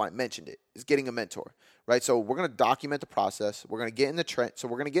 And that's why I mentioned it, is getting a mentor, right? So we're going to document the process. We're going to get in the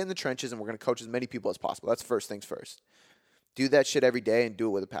trenches, and we're going to coach as many people as possible. That's first things first. Do that shit every day and do it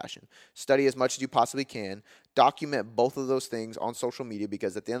with a passion. Study as much as you possibly can. Document both of those things on social media,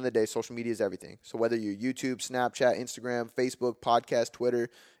 because at the end of the day, social media is everything. So whether you're YouTube, Snapchat, Instagram, Facebook, podcast, Twitter,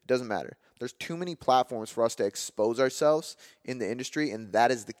 it doesn't matter. There's too many platforms for us to expose ourselves in the industry, and that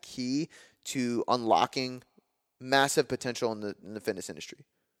is the key to unlocking massive potential in the fitness industry.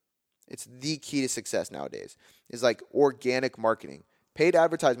 It's the key to success nowadays. It's like organic marketing. Paid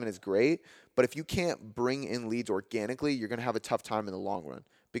advertisement is great, but if you can't bring in leads organically, you're going to have a tough time in the long run,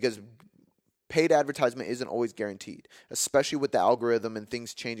 because paid advertisement isn't always guaranteed, especially with the algorithm and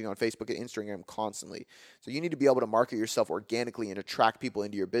things changing on Facebook and Instagram constantly. So you need to be able to market yourself organically and attract people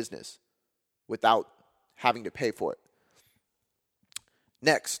into your business without having to pay for it.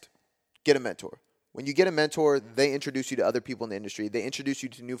 Next, get a mentor. When you get a mentor, they introduce you to other people in the industry. They introduce you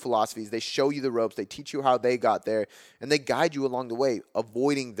to new philosophies. They show you the ropes. They teach you how they got there, and they guide you along the way,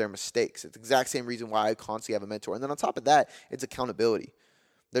 avoiding their mistakes. It's the exact same reason why I constantly have a mentor. And then on top of that, it's accountability.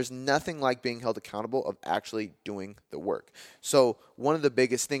 There's nothing like being held accountable of actually doing the work. So one of the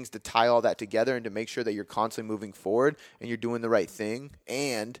biggest things to tie all that together and to make sure that you're constantly moving forward and you're doing the right thing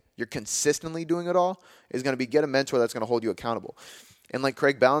and you're consistently doing it all is going to be get a mentor that's going to hold you accountable. And like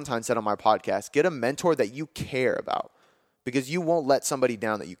Craig Ballantyne said on my podcast, get a mentor that you care about, because you won't let somebody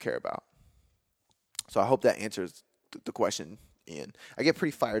down that you care about. So I hope that answers the question, Ian. I get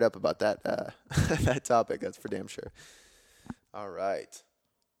pretty fired up about that that topic, that's for damn sure. All right.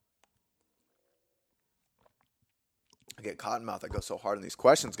 I get cotton mouth. I go so hard on these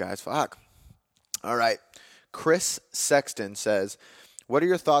questions, guys. Fuck. All right. Chris Sexton says, what are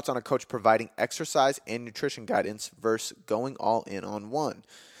your thoughts on a coach providing exercise and nutrition guidance versus going all in on one?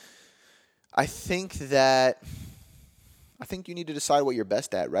 I think you need to decide what you're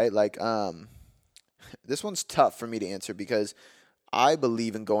best at, right? Like, this one's tough for me to answer because I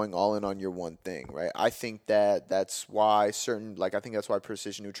believe in going all in on your one thing, right? I think that's why I think that's why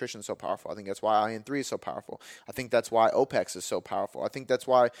precision nutrition is so powerful. I think that's why IN3 is so powerful. I think that's why OPEX is so powerful. I think that's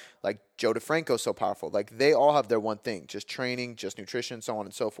why, like, Joe DeFranco is so powerful. Like, they all have their one thing, just training, just nutrition, so on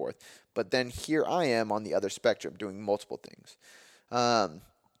and so forth. But then here I am on the other spectrum doing multiple things,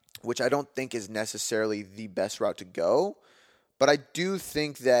 which I don't think is necessarily the best route to go. But I do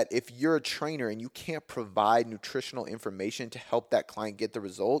think that if you're a trainer and you can't provide nutritional information to help that client get the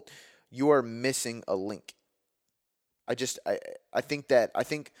result, you are missing a link. I think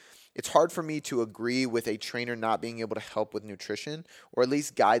it's hard for me to agree with a trainer not being able to help with nutrition or at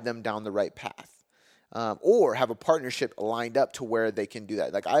least guide them down the right path. Or have a partnership lined up to where they can do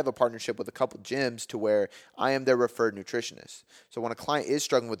that. Like I have a partnership with a couple gyms to where I am their referred nutritionist. So when a client is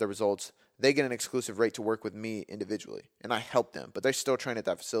struggling with their results, they get an exclusive rate to work with me individually, and I help them, but they still train at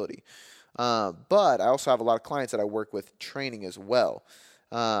that facility. But I also have a lot of clients that I work with training as well.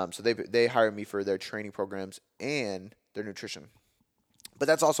 So they hire me for their training programs and their nutrition. But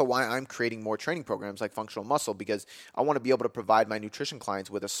that's also why I'm creating more training programs like Functional Muscle, because I want to be able to provide my nutrition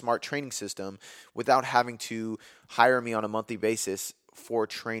clients with a smart training system without having to hire me on a monthly basis for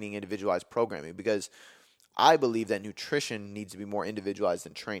training individualized programming, because I believe that nutrition needs to be more individualized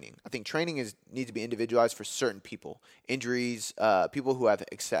than training. I think training needs to be individualized for certain people. Injuries, people who have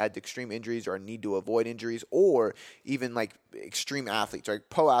had extreme injuries or need to avoid injuries, or even like extreme athletes.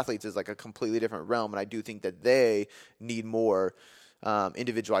 Like pro athletes is like a completely different realm, and I do think that they need more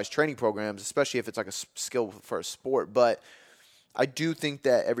individualized training programs, especially if it's like a skill for a sport. But I do think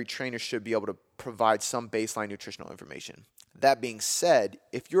that every trainer should be able to provide some baseline nutritional information. That being said,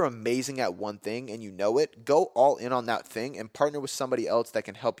 if you're amazing at one thing and you know it, go all in on that thing and partner with somebody else that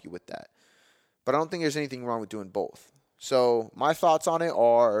can help you with that. But I don't think there's anything wrong with doing both. So my thoughts on it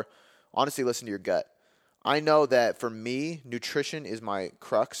are, honestly, listen to your gut. I know that for me, nutrition is my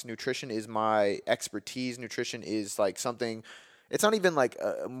crux. Nutrition is my expertise. Nutrition is like something. It's not even like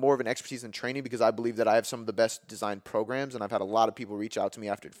more of an expertise in training, because I believe that I have some of the best designed programs, and I've had a lot of people reach out to me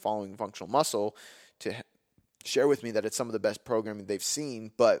after following Functional Muscle to share with me that it's some of the best programming they've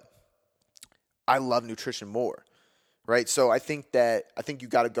seen. But I love nutrition more, right? So I think you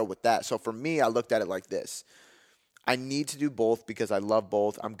got to go with that. So for me, I looked at it like this. I need to do both because I love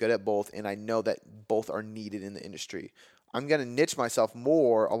both. I'm good at both, and I know that both are needed in the industry. I'm going to niche myself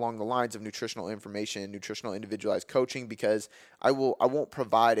more along the lines of nutritional information, nutritional individualized coaching, because I won't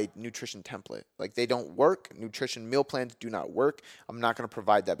provide a nutrition template. Like, they don't work. Nutrition meal plans do not work. I'm not going to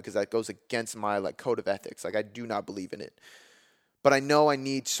provide that because that goes against my like code of ethics. Like, I do not believe in it. But I know I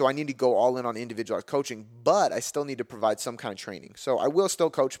need to go all in on individualized coaching, but I still need to provide some kind of training. So I will still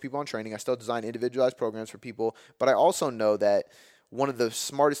coach people on training. I still design individualized programs for people, but I also know that one of the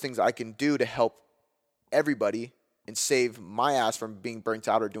smartest things I can do to help everybody and save my ass from being burnt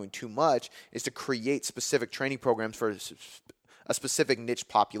out or doing too much is to create specific training programs for a specific niche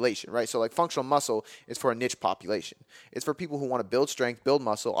population, right? So like Functional Muscle is for a niche population. It's for people who want to build strength, build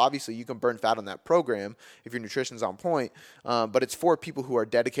muscle. Obviously, you can burn fat on that program if your nutrition's on point, but it's for people who are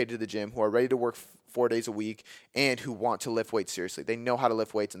dedicated to the gym, who are ready to work 4 days a week, and who want to lift weights seriously. They know how to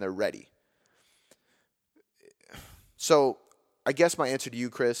lift weights, and they're ready. So I guess my answer to you,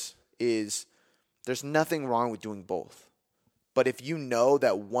 Chris, is there's nothing wrong with doing both. But if you know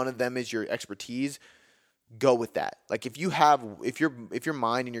that one of them is your expertise, go with that. Like if your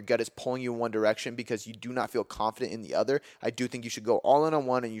mind and your gut is pulling you in one direction because you do not feel confident in the other, I do think you should go all in on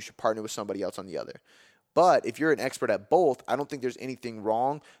one and you should partner with somebody else on the other. But if you're an expert at both, I don't think there's anything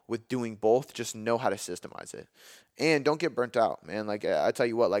wrong with doing both. Just know how to systemize it. And don't get burnt out, man. Like I tell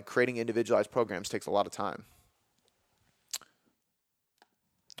you what, like creating individualized programs takes a lot of time.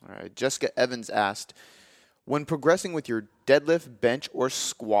 All right, Jessica Evans asked, when progressing with your deadlift, bench, or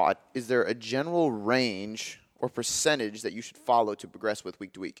squat, is there a general range or percentage that you should follow to progress with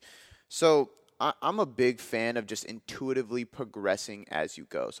week to week? So I'm a big fan of just intuitively progressing as you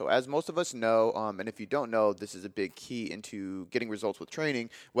go. So as most of us know, and if you don't know, this is a big key into getting results with training,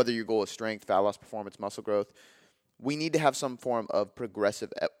 whether your goal is strength, fat loss, performance, muscle growth, we need to have some form of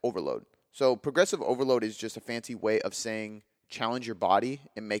progressive overload. So progressive overload is just a fancy way of saying challenge your body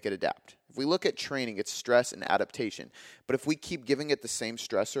and make it adapt. If we look at training, it's stress and adaptation. But if we keep giving it the same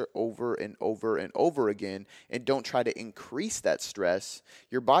stressor over and over and over again and don't try to increase that stress,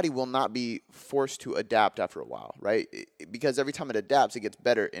 your body will not be forced to adapt after a while, right? Because every time it adapts, it gets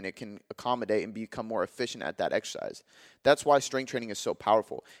better and it can accommodate and become more efficient at that exercise. That's why strength training is so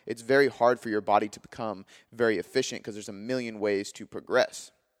powerful. It's very hard for your body to become very efficient because there's a million ways to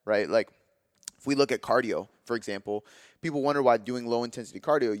progress, right? Like, if we look at cardio, for example, people wonder why doing low-intensity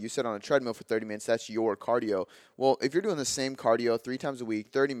cardio, you sit on a treadmill for 30 minutes, that's your cardio. Well, if you're doing the same cardio 3 times a week,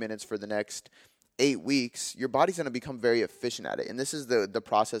 30 minutes for the next 8 weeks, your body's going to become very efficient at it. And this is the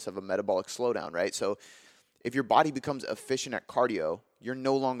process of a metabolic slowdown, right? So if your body becomes efficient at cardio, you're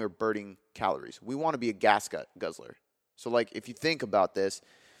no longer burning calories. We want to be a gas guzzler. So, like, if you think about this,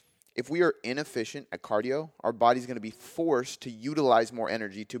 if we are inefficient at cardio, our body's going to be forced to utilize more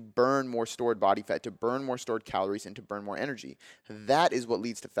energy, to burn more stored body fat, to burn more stored calories, and to burn more energy. That is what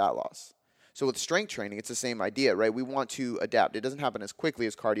leads to fat loss. So with strength training, it's the same idea, right? We want to adapt. It doesn't happen as quickly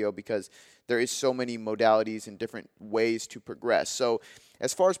as cardio because there is so many modalities and different ways to progress. So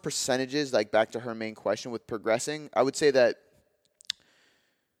as far as percentages, like back to her main question with progressing, I would say that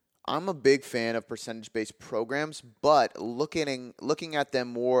I'm a big fan of percentage-based programs, but looking at them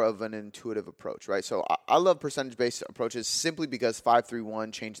more of an intuitive approach, right? So I love percentage-based approaches simply because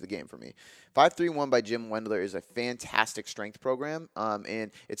 5-3-1 changed the game for me. 5-3-1 by Jim Wendler is a fantastic strength program,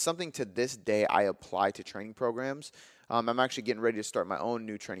 and it's something to this day I apply to training programs. I'm actually getting ready to start my own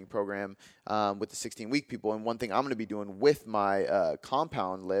new training program with the 16-week people, and one thing I'm going to be doing with my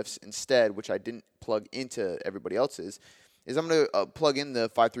compound lifts instead, which I didn't plug into everybody else's, is I'm going to plug in the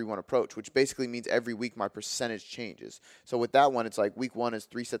 5-3-1 approach, which basically means every week my percentage changes. So with that one, it's like week 1 is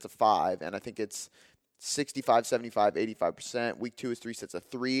 3 sets of 5, and I think it's 65, 75, 85%. Week 2 is 3 sets of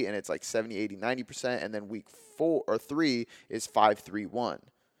 3, and it's like 70, 80, 90%. And then week 4 or 3 is 5-3-1.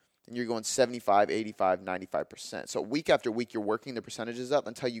 And you're going 75, 85, 95%. So week after week, you're working the percentages up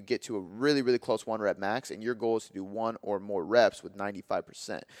until you get to a really, really close 1-rep max, and your goal is to do 1 or more reps with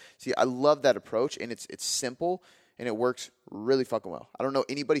 95%. See, I love that approach, and it's simple. And it works really fucking well. I don't know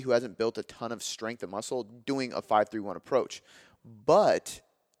anybody who hasn't built a ton of strength and muscle doing a 5-3-1 approach. But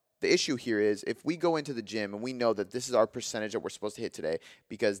the issue here is if we go into the gym and we know that this is our percentage that we're supposed to hit today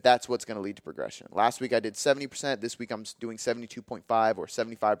because that's what's going to lead to progression. Last week I did 70%. This week I'm doing 72.5 or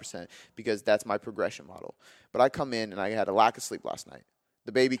 75% because that's my progression model. But I come in and I had a lack of sleep last night.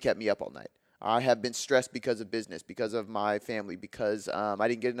 The baby kept me up all night. I have been stressed because of business, because of my family, because I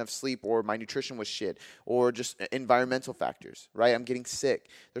didn't get enough sleep or my nutrition was shit or just environmental factors, right? I'm getting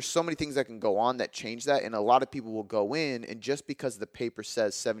sick. There's so many things that can go on that change that, and a lot of people will go in, and just because the paper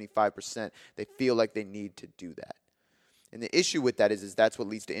says 75%, they feel like they need to do that. And the issue with that is that's what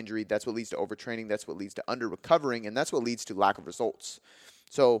leads to injury, that's what leads to overtraining, that's what leads to under-recovering, and that's what leads to lack of results.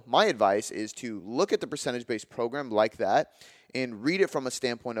 So my advice is to look at the percentage-based program like that and read it from a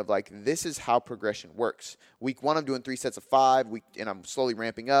standpoint of like, this is how progression works. Week 1, I'm doing 3 sets of 5, and I'm slowly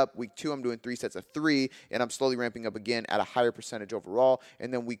ramping up. Week 2, I'm doing 3 sets of 3, and I'm slowly ramping up again at a higher percentage overall.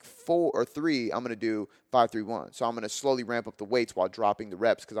 And then week 4 or 3, I'm going to do 5-3-1. So I'm going to slowly ramp up the weights while dropping the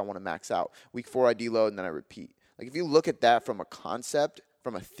reps because I want to max out. Week 4, I deload, and then I repeat. Like if you look at that from a concept,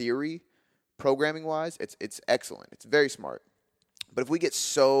 from a theory, programming-wise, it's excellent. It's very smart. But if we get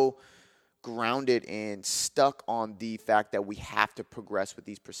so grounded and stuck on the fact that we have to progress with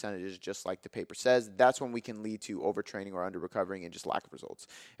these percentages just like the paper says, that's when we can lead to overtraining or under-recovering and just lack of results.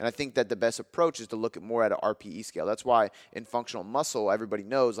 And I think that the best approach is to look at more at an RPE scale. That's why in functional muscle, everybody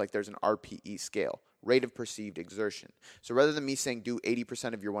knows like there's an RPE scale, rate of perceived exertion. So rather than me saying do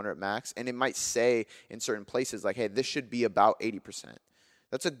 80% of your 1-rep max, and it might say in certain places like, hey, this should be about 80%.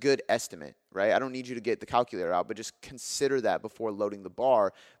 That's a good estimate, right? I don't need you to get the calculator out, but just consider that before loading the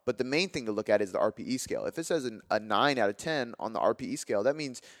bar. But the main thing to look at is the RPE scale. If it says a 9 out of 10 on the RPE scale, that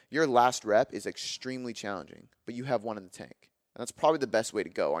means your last rep is extremely challenging, but you have one in the tank. And that's probably the best way to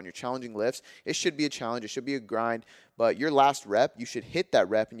go. On your challenging lifts, it should be a challenge. It should be a grind. But your last rep, you should hit that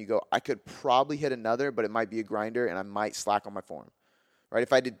rep and you go, I could probably hit another, but it might be a grinder and I might slack on my form, right?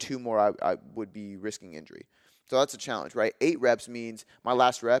 If I did 2 more, I would be risking injury. So that's a challenge, right? 8 reps means my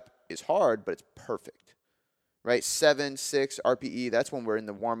last rep is hard, but it's perfect, right? 7, 6 RPE, that's when we're in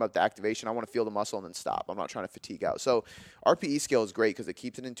the warm-up, the activation. I want to feel the muscle and then stop. I'm not trying to fatigue out. So RPE scale is great because it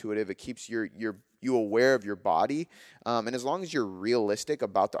keeps it intuitive. It keeps you aware of your body. And as long as you're realistic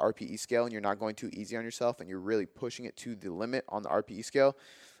about the RPE scale and you're not going too easy on yourself and you're really pushing it to the limit on the RPE scale,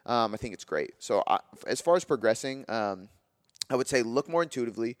 I think it's great. So as far as progressing, I would say look more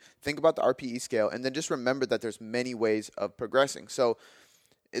intuitively, think about the RPE scale, and then just remember that there's many ways of progressing. So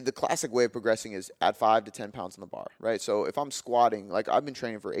the classic way of progressing is add 5 to 10 pounds on the bar, right? So if I'm squatting, like I've been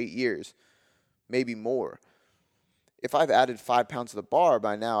training for 8 years, maybe more. If I've added 5 pounds to the bar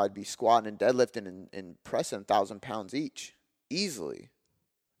by now, I'd be squatting and deadlifting and pressing 1,000 pounds each easily.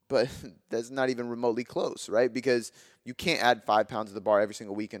 But that's not even remotely close, right? Because you can't add 5 pounds to the bar every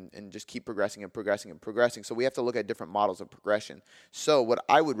single week and just keep progressing and progressing and progressing. So we have to look at different models of progression. So what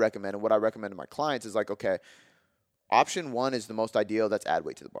I would recommend and what I recommend to my clients is like, okay, option 1 is the most ideal. That's add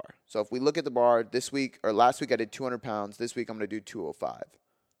weight to the bar. So if we look at the bar this week or last week I did 200 pounds. This week I'm going to do 205,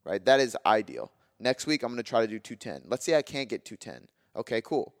 right? That is ideal. Next week I'm going to try to do 210. Let's say I can't get 210. Okay,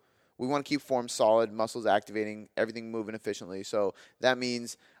 cool. We want to keep form solid, muscles activating, everything moving efficiently. So that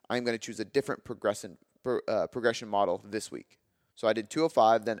means I'm going to choose a different progression model this week. So I did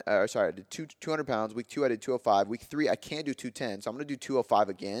 205, I did 200 pounds. Week 2, I did 205. Week 3, I can't do 210, so I'm going to do 205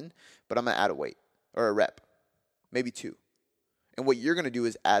 again, but I'm going to add a weight or a rep, maybe 2. And what you're going to do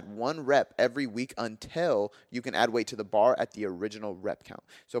is add 1 rep every week until you can add weight to the bar at the original rep count.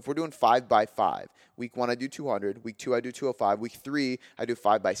 So if we're doing 5 by 5, week 1 I do 200, week 2 I do 205, week 3 I do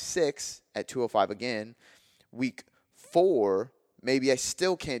 5 by 6 at 205 again, week 4 maybe I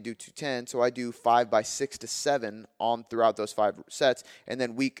still can't do 210, so I do 5 by 6 to 7 on throughout those 5 sets, and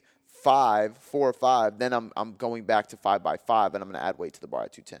then week 4 or 5, then I'm going back to 5 by 5, and I'm going to add weight to the bar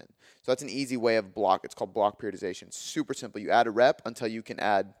at 210. So that's an easy way of block. It's called block periodization. Super simple. You add a rep until you can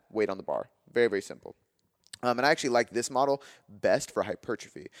add weight on the bar. Very, very simple. And I actually like this model best for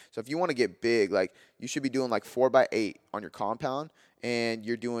hypertrophy. So if you want to get big, like you should be doing like 4 by 8 on your compound, and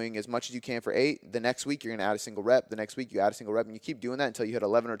you're doing as much as you can for 8. The next week, you're going to add a single rep. The next week, you add a single rep, and you keep doing that until you hit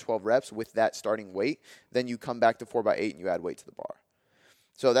 11 or 12 reps with that starting weight. Then you come back to 4 by 8 and you add weight to the bar.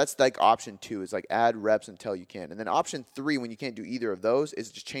 So that's like option 2 is like add reps until you can. And then option 3, when you can't do either of those, is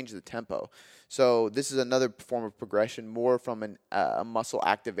just change the tempo. So this is another form of progression, more from a muscle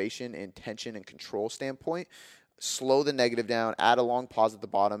activation and tension and control standpoint. Slow the negative down, add a long pause at the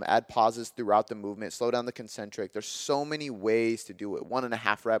bottom, add pauses throughout the movement, slow down the concentric. There's so many ways to do it.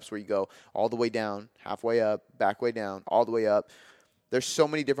 1.5 reps where you go all the way down, halfway up, back way down, all the way up. There's so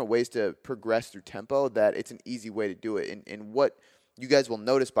many different ways to progress through tempo that it's an easy way to do it. And what you guys will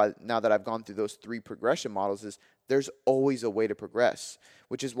notice by now that I've gone through those 3 progression models is there's always a way to progress,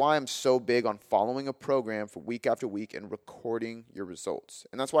 which is why I'm so big on following a program for week after week and recording your results.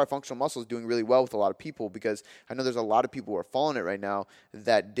 And that's why Functional Muscle is doing really well with a lot of people, because I know there's a lot of people who are following it right now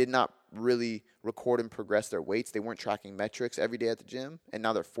that did not really record and progress their weights. They weren't tracking metrics every day at the gym, and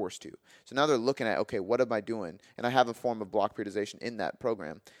now they're forced to. So now they're looking at, okay, what am I doing? And I have a form of block periodization in that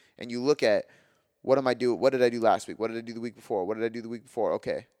program. And you look at, what am I doing? What did I do last week? What did I do the week before? What did I do the week before?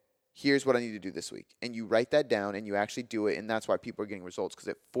 Okay, here's what I need to do this week. And you write that down and you actually do it, and that's why people are getting results, because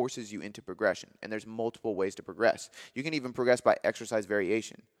it forces you into progression. And there's multiple ways to progress. You can even progress by exercise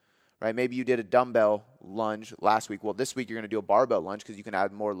variation, right? Maybe you did a dumbbell lunge last week. Well, this week you're going to do a barbell lunge because you can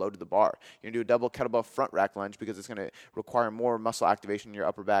add more load to the bar. You're going to do a double kettlebell front rack lunge because it's going to require more muscle activation in your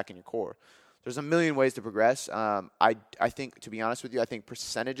upper back and your core. There's a million ways to progress. I think, to be honest with you, I think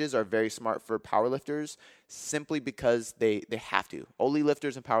percentages are very smart for powerlifters simply because they have to. Only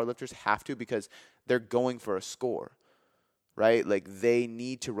lifters and powerlifters have to, because they're going for a score, right? Like they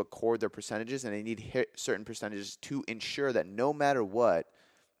need to record their percentages, and they need to hit certain percentages to ensure that no matter what,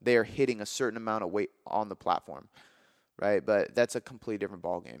 they are hitting a certain amount of weight on the platform, right? But that's a completely different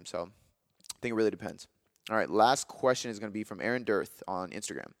ballgame. So I think it really depends. All right, last question is going to be from Erin Dirth on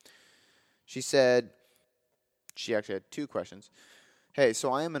Instagram. She said, she actually had 2 questions. Hey,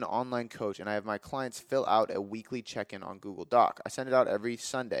 so I am an online coach, and I have my clients fill out a weekly check-in on Google Doc. I send it out every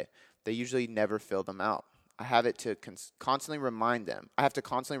Sunday. They usually never fill them out. I have it to constantly remind them. I have to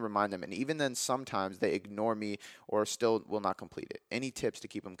constantly remind them, and even then sometimes they ignore me or still will not complete it. Any tips to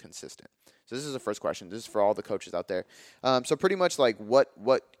keep them consistent? So this is the first question. This is for all the coaches out there. So pretty much like what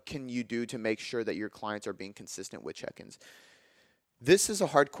can you do to make sure that your clients are being consistent with check-ins? This is a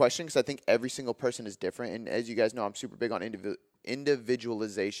hard question because I think every single person is different. And as you guys know, I'm super big on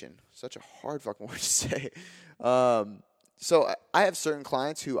individualization. Such a hard fucking word to say. So I have certain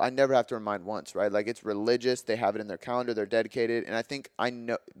clients who I never have to remind once, right? Like it's religious. They have it in their calendar. They're dedicated. And I think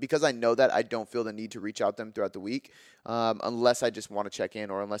because I know that, I don't feel the need to reach out to them throughout the week unless I just want to check in,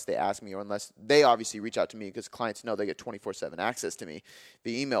 or unless they ask me, or unless they obviously reach out to me, because clients know they get 24/7 access to me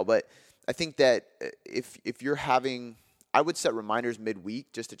via email. But I think that if you're having... I would set reminders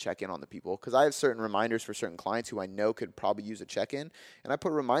midweek just to check in on the people, because I have certain reminders for certain clients who I know could probably use a check-in, and I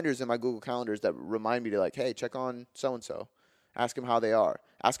put reminders in my Google calendars that remind me to like, hey, check on so-and-so. Ask them how they are.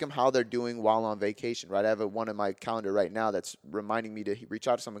 Ask them how they're doing while on vacation, right? I have one in my calendar right now that's reminding me to reach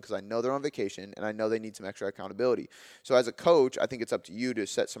out to someone because I know they're on vacation and I know they need some extra accountability. So as a coach, I think it's up to you to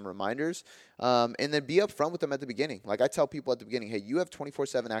set some reminders and then be upfront with them at the beginning. Like I tell people at the beginning, hey, you have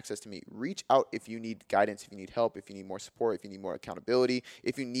 24/7 access to me. Reach out if you need guidance, if you need help, if you need more support, if you need more accountability,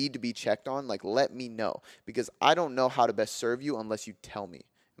 if you need to be checked on, like let me know, because I don't know how to best serve you unless you tell me.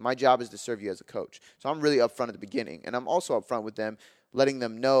 My job is to serve you as a coach. So I'm really upfront at the beginning. And I'm also upfront with them, letting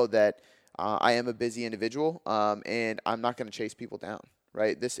them know that I am a busy individual and I'm not going to chase people down,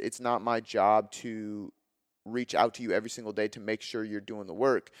 right? It's not my job to reach out to you every single day to make sure you're doing the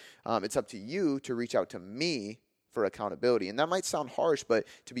work. It's up to you to reach out to me for accountability. And that might sound harsh, but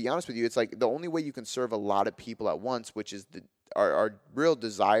to be honest with you, it's like the only way you can serve a lot of people at once, which is our real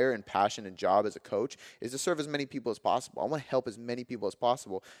desire and passion and job as a coach, is to serve as many people as possible. I want to help as many people as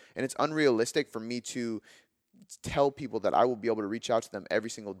possible. And it's unrealistic for me to tell people that I will be able to reach out to them every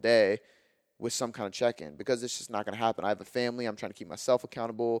single day with some kind of check-in, because it's just not going to happen. I have a family. I'm trying to keep myself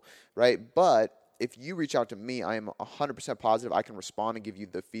accountable, right? But if you reach out to me, I am 100% positive I can respond and give you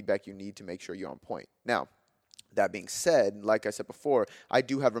the feedback you need to make sure you're on point. Now, that being said, like I said before, I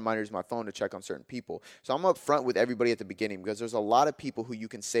do have reminders on my phone to check on certain people. So I'm upfront with everybody at the beginning because there's a lot of people who you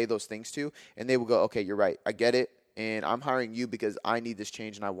can say those things to, and they will go, okay, you're right. I get it. And I'm hiring you because I need this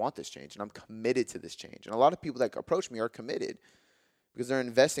change and I want this change and I'm committed to this change. And a lot of people that approach me are committed because they're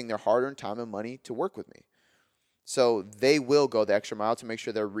investing their hard-earned time and money to work with me. So they will go the extra mile to make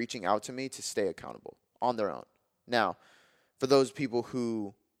sure they're reaching out to me to stay accountable on their own. Now, for those people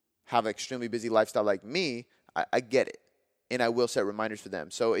who have an extremely busy lifestyle like me, I get it, and I will set reminders for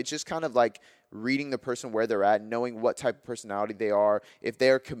them. So it's just kind of like reading the person where they're at, knowing what type of personality they are. If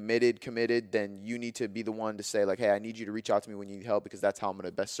they're committed, then you need to be the one to say, like, hey, I need you to reach out to me when you need help because that's how I'm going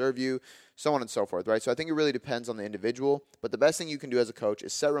to best serve you, so on and so forth, right? So I think it really depends on the individual, but the best thing you can do as a coach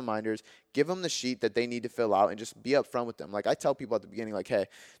is set reminders, give them the sheet that they need to fill out, and just be upfront with them. Like I tell people at the beginning, like, hey,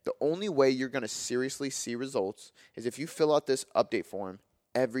 the only way you're going to seriously see results is if you fill out this update form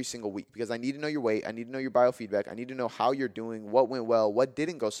every single week, because I need to know your weight, I need to know your biofeedback, I need to know how you're doing, what went well, what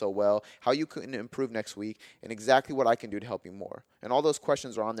didn't go so well, how you couldn't improve next week, and exactly what I can do to help you more. And all those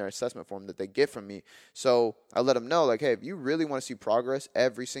questions are on their assessment form that they get from me. So I let them know, like, hey, if you really want to see progress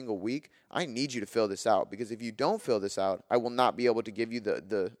every single week, I need you to fill this out, because if you don't fill this out, I will not be able to give you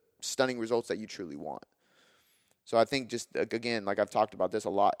the stunning results that you truly want. So I think just, again, like I've talked about this a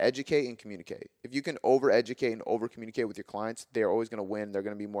lot, educate and communicate. If you can over-educate and over-communicate with your clients, they're always going to win. They're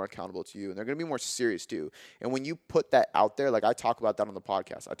going to be more accountable to you, and they're going to be more serious too. And when you put that out there, like I talk about that on the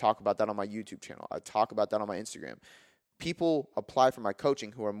podcast. I talk about that on my YouTube channel. I talk about that on my Instagram. People apply for my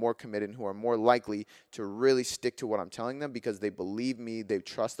coaching who are more committed and who are more likely to really stick to what I'm telling them because they believe me, they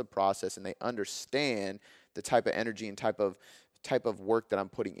trust the process, and they understand the type of energy and type of work that I'm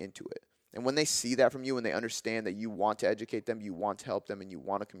putting into it. And when they see that from you and they understand that you want to educate them, you want to help them, and you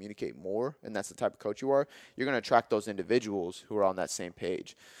want to communicate more, and that's the type of coach you are, you're going to attract those individuals who are on that same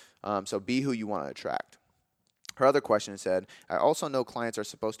page. So be who you want to attract. Her other question said, I also know clients are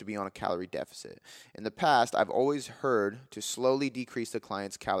supposed to be on a calorie deficit. In the past, I've always heard to slowly decrease the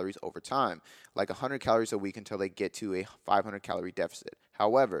client's calories over time, like 100 calories a week until they get to a 500 calorie deficit.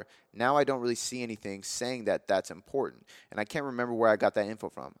 However, now I don't really see anything saying that that's important, and I can't remember where I got that info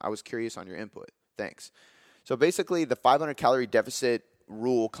from. I was curious on your input. Thanks. So basically, the 500 calorie deficit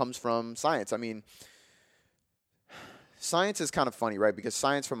rule comes from science. I mean, science is kind of funny, right? Because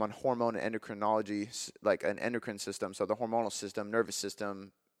science from a hormone and endocrinology, like an endocrine system, so the hormonal system, nervous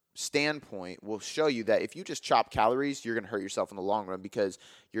system standpoint will show you that if you just chop calories, you're going to hurt yourself in the long run because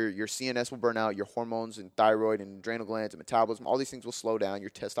your CNS will burn out, your hormones and thyroid and adrenal glands and metabolism, all these things will slow down, your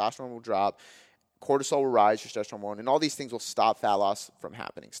testosterone will drop, cortisol will rise, your stress hormone, and all these things will stop fat loss from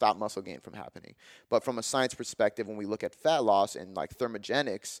happening, stop muscle gain from happening. But from a science perspective, when we look at fat loss and like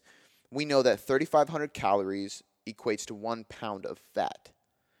thermogenics, we know that 3,500 calories equates to 1 pound of fat.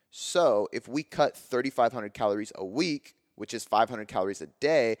 So if we cut 3,500 calories a week, which is 500 calories a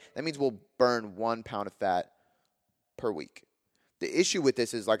day, that means we'll burn 1 pound of fat per week. The issue with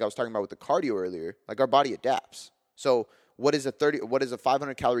this is, like I was talking about with the cardio earlier, like our body adapts. So what is a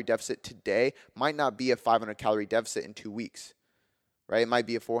 500 calorie deficit today might not be a 500 calorie deficit in 2 weeks, right? It might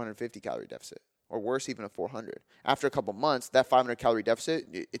be a 450 calorie deficit, or worse, even a 400. After a couple months, that 500 calorie deficit,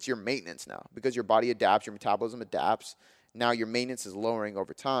 it's your maintenance now because your body adapts, your metabolism adapts. Now your maintenance is lowering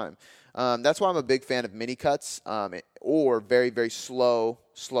over time. That's why I'm a big fan of mini cuts or very, very slow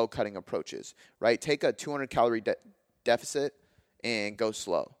cutting approaches, right? Take a 200 calorie deficit and go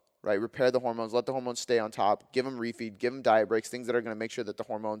slow, right? Repair the hormones, let the hormones stay on top, give them refeed, give them diet breaks, things that are going to make sure that the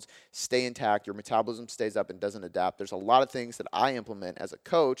hormones stay intact, your metabolism stays up and doesn't adapt. There's a lot of things that I implement as a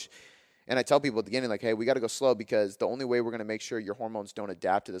coach. And I tell people at the beginning, like, hey, we got to go slow because the only way we're going to make sure your hormones don't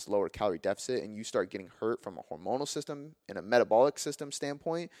adapt to this lower calorie deficit and you start getting hurt from a hormonal system and a metabolic system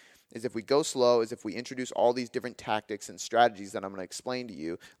standpoint is if we go slow, is if we introduce all these different tactics and strategies that I'm going to explain to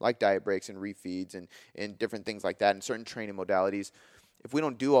you, like diet breaks and refeeds and different things like that and certain training modalities. If we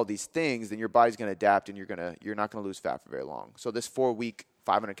don't do all these things, then your body's going to adapt and you're not going to lose fat for very long. So this 4-week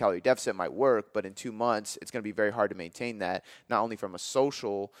 500 calorie deficit might work, but in 2 months, it's going to be very hard to maintain that, not only from a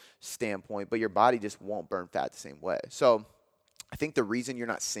social standpoint, but your body just won't burn fat the same way. So I think the reason you're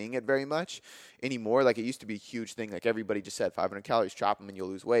not seeing it very much anymore, like it used to be a huge thing, like everybody just said 500 calories, chop them and you'll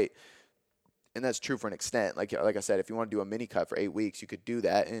lose weight, And that's true for an extent. Like I said, if you want to do a mini cut for 8 weeks, you could do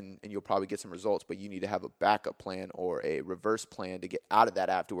that and you'll probably get some results, but you need to have a backup plan or a reverse plan to get out of that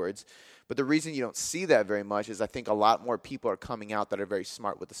afterwards. But the reason you don't see that very much is I think a lot more people are coming out that are very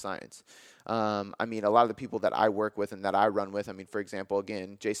smart with the science. I mean, a lot of the people that I work with and that I run with, I mean, for example,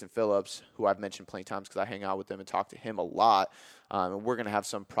 again, Jason Phillips, who I've mentioned plenty of times because I hang out with him and talk to him a lot, and we're going to have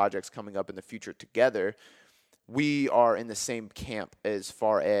some projects coming up in the future together. We are in the same camp as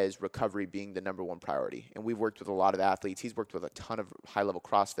far as recovery being the number one priority. And we've worked with a lot of athletes. He's worked with a ton of high-level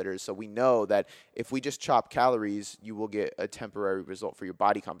CrossFitters. So we know that if we just chop calories, you will get a temporary result for your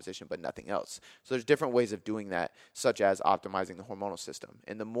body composition, but nothing else. So there's different ways of doing that, such as optimizing the hormonal system.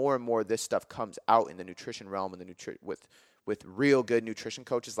 And the more and more this stuff comes out in the nutrition realm and with real good nutrition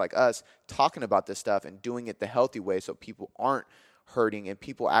coaches like us talking about this stuff and doing it the healthy way so people aren't hurting and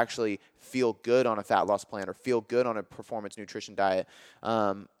people actually feel good on a fat loss plan or feel good on a performance nutrition diet.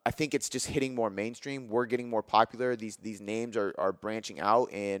 I think it's just hitting more mainstream. We're getting more popular. These names are branching out,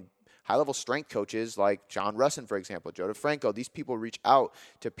 and high-level strength coaches like John Russin, for example, Joe DeFranco, these people reach out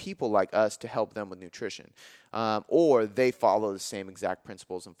to people like us to help them with nutrition, or they follow the same exact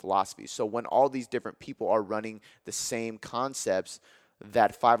principles and philosophies. So when all these different people are running the same concepts,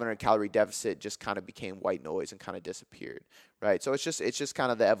 that 500-calorie deficit just kind of became white noise and kind of disappeared, right? So it's just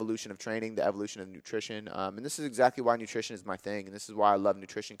kind of the evolution of training, the evolution of nutrition, and this is exactly why nutrition is my thing, and this is why I love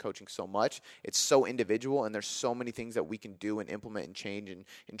nutrition coaching so much. It's so individual, and there's so many things that we can do and implement and change and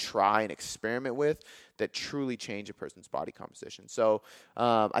try and experiment with that truly change a person's body composition. So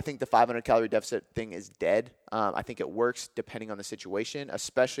I think the 500-calorie deficit thing is dead. I think it works depending on the situation,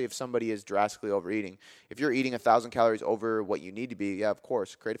 especially if somebody is drastically overeating. If you're eating 1,000 calories over what you need to be, yeah, of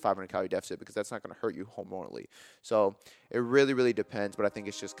course, create a 500-calorie deficit because that's not going to hurt you hormonally. So it really, really depends, but I think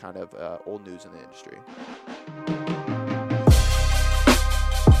it's just kind of old news in the industry.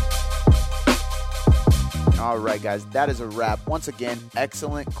 All right, guys, that is a wrap. Once again,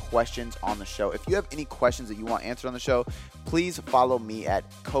 excellent questions on the show. If you have any questions that you want answered on the show, please follow me at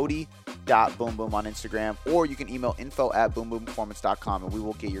Cody.boomboom on Instagram, or you can email info@boomboomperformance.com, and we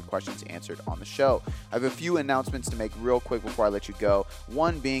will get your questions answered on the show. I have a few announcements to make real quick before I let you go.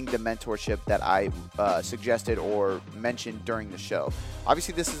 One being the mentorship that I suggested or mentioned during the show.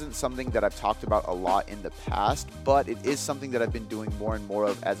 Obviously, this isn't something that I've talked about a lot in the past, but it is something that I've been doing more and more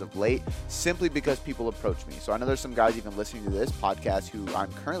of as of late, simply because people approach me. So I know there's some guys even listening to this podcast who I'm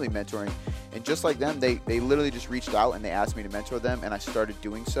currently mentoring, and just like them, they literally just reached out and they asked me to mentor them, and I started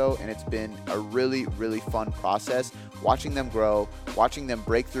doing so, and it's been a really, really fun process, watching them grow, watching them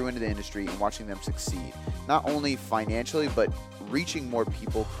break through into the industry, and watching them succeed, not only financially, but reaching more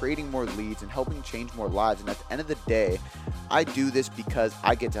people, creating more leads, and helping change more lives. And at the end of the day, I do this because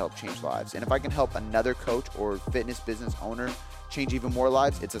I get to help change lives. And if I can help another coach or fitness business owner change even more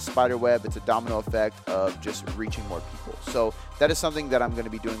lives, it's a spider web, it's a domino effect of just reaching more people. So that is something that I'm going to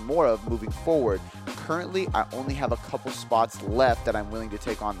be doing more of moving forward. Currently, I only have a couple spots left that I'm willing to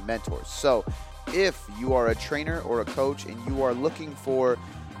take on mentors. So if you are a trainer or a coach and you are looking for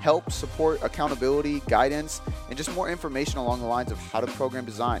help, support, accountability, guidance, and just more information along the lines of how to program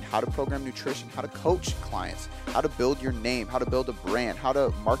design, how to program nutrition, how to coach clients, how to build your name, how to build a brand, how to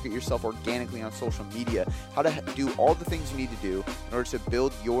market yourself organically on social media, how to do all the things you need to do in order to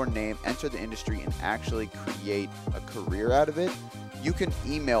build your name, enter the industry, and actually create a career out of it, you can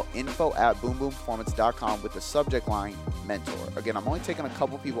email info@boomboomperformance.com with the subject line mentor. Again, I'm only taking a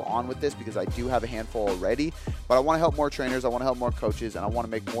couple people on with this because I do have a handful already, but I want to help more trainers, I want to help more coaches, and I want to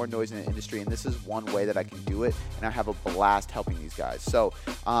make more noise in the industry, and this is one way that I can do it, and I have a blast helping these guys. So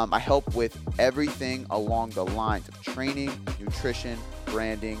I help with everything along the lines of training, nutrition,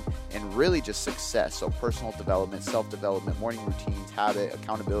 branding, and really just success. So personal development, self-development, morning routines, habit,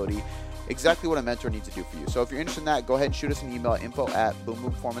 accountability, exactly what a mentor needs to do for you. So if you're interested in that, go ahead and shoot us an email at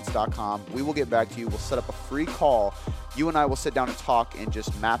info@boomboomperformance.com. We will get back to you. We'll set up a free call. You and I will sit down and talk and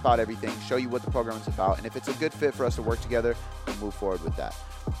just map out everything, show you what the program is about, and if it's a good fit for us to work together, we'll move forward with that.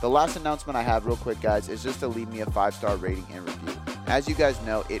 The last announcement I have real quick, guys, is just to leave me a 5-star rating and review. As you guys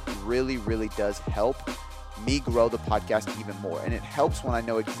know, it really, really does help me grow the podcast even more, and it helps when I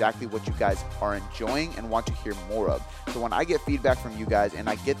know exactly what you guys are enjoying and want to hear more of. So when I get feedback from you guys and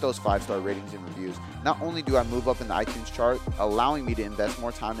I get those 5-star ratings and reviews, not only do I move up in the iTunes chart, allowing me to invest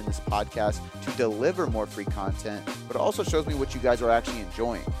more time in this podcast to deliver more free content, but it also shows me what you guys are actually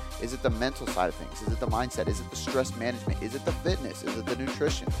enjoying. Is it the mental side of things? Is it the mindset? Is it the stress management? Is it the fitness? Is it the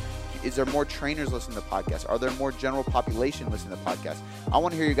nutrition? Is there more trainers listening to the podcast? Are there more general population listening to the podcast? I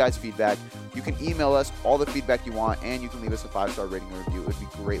want to hear you guys' feedback. You can email us all the feedback you want, and you can leave us a 5-star rating and review. It would be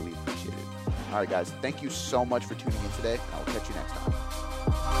greatly appreciated. All right, guys. Thank you so much for tuning in today. I will catch you next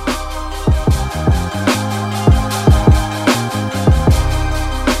time.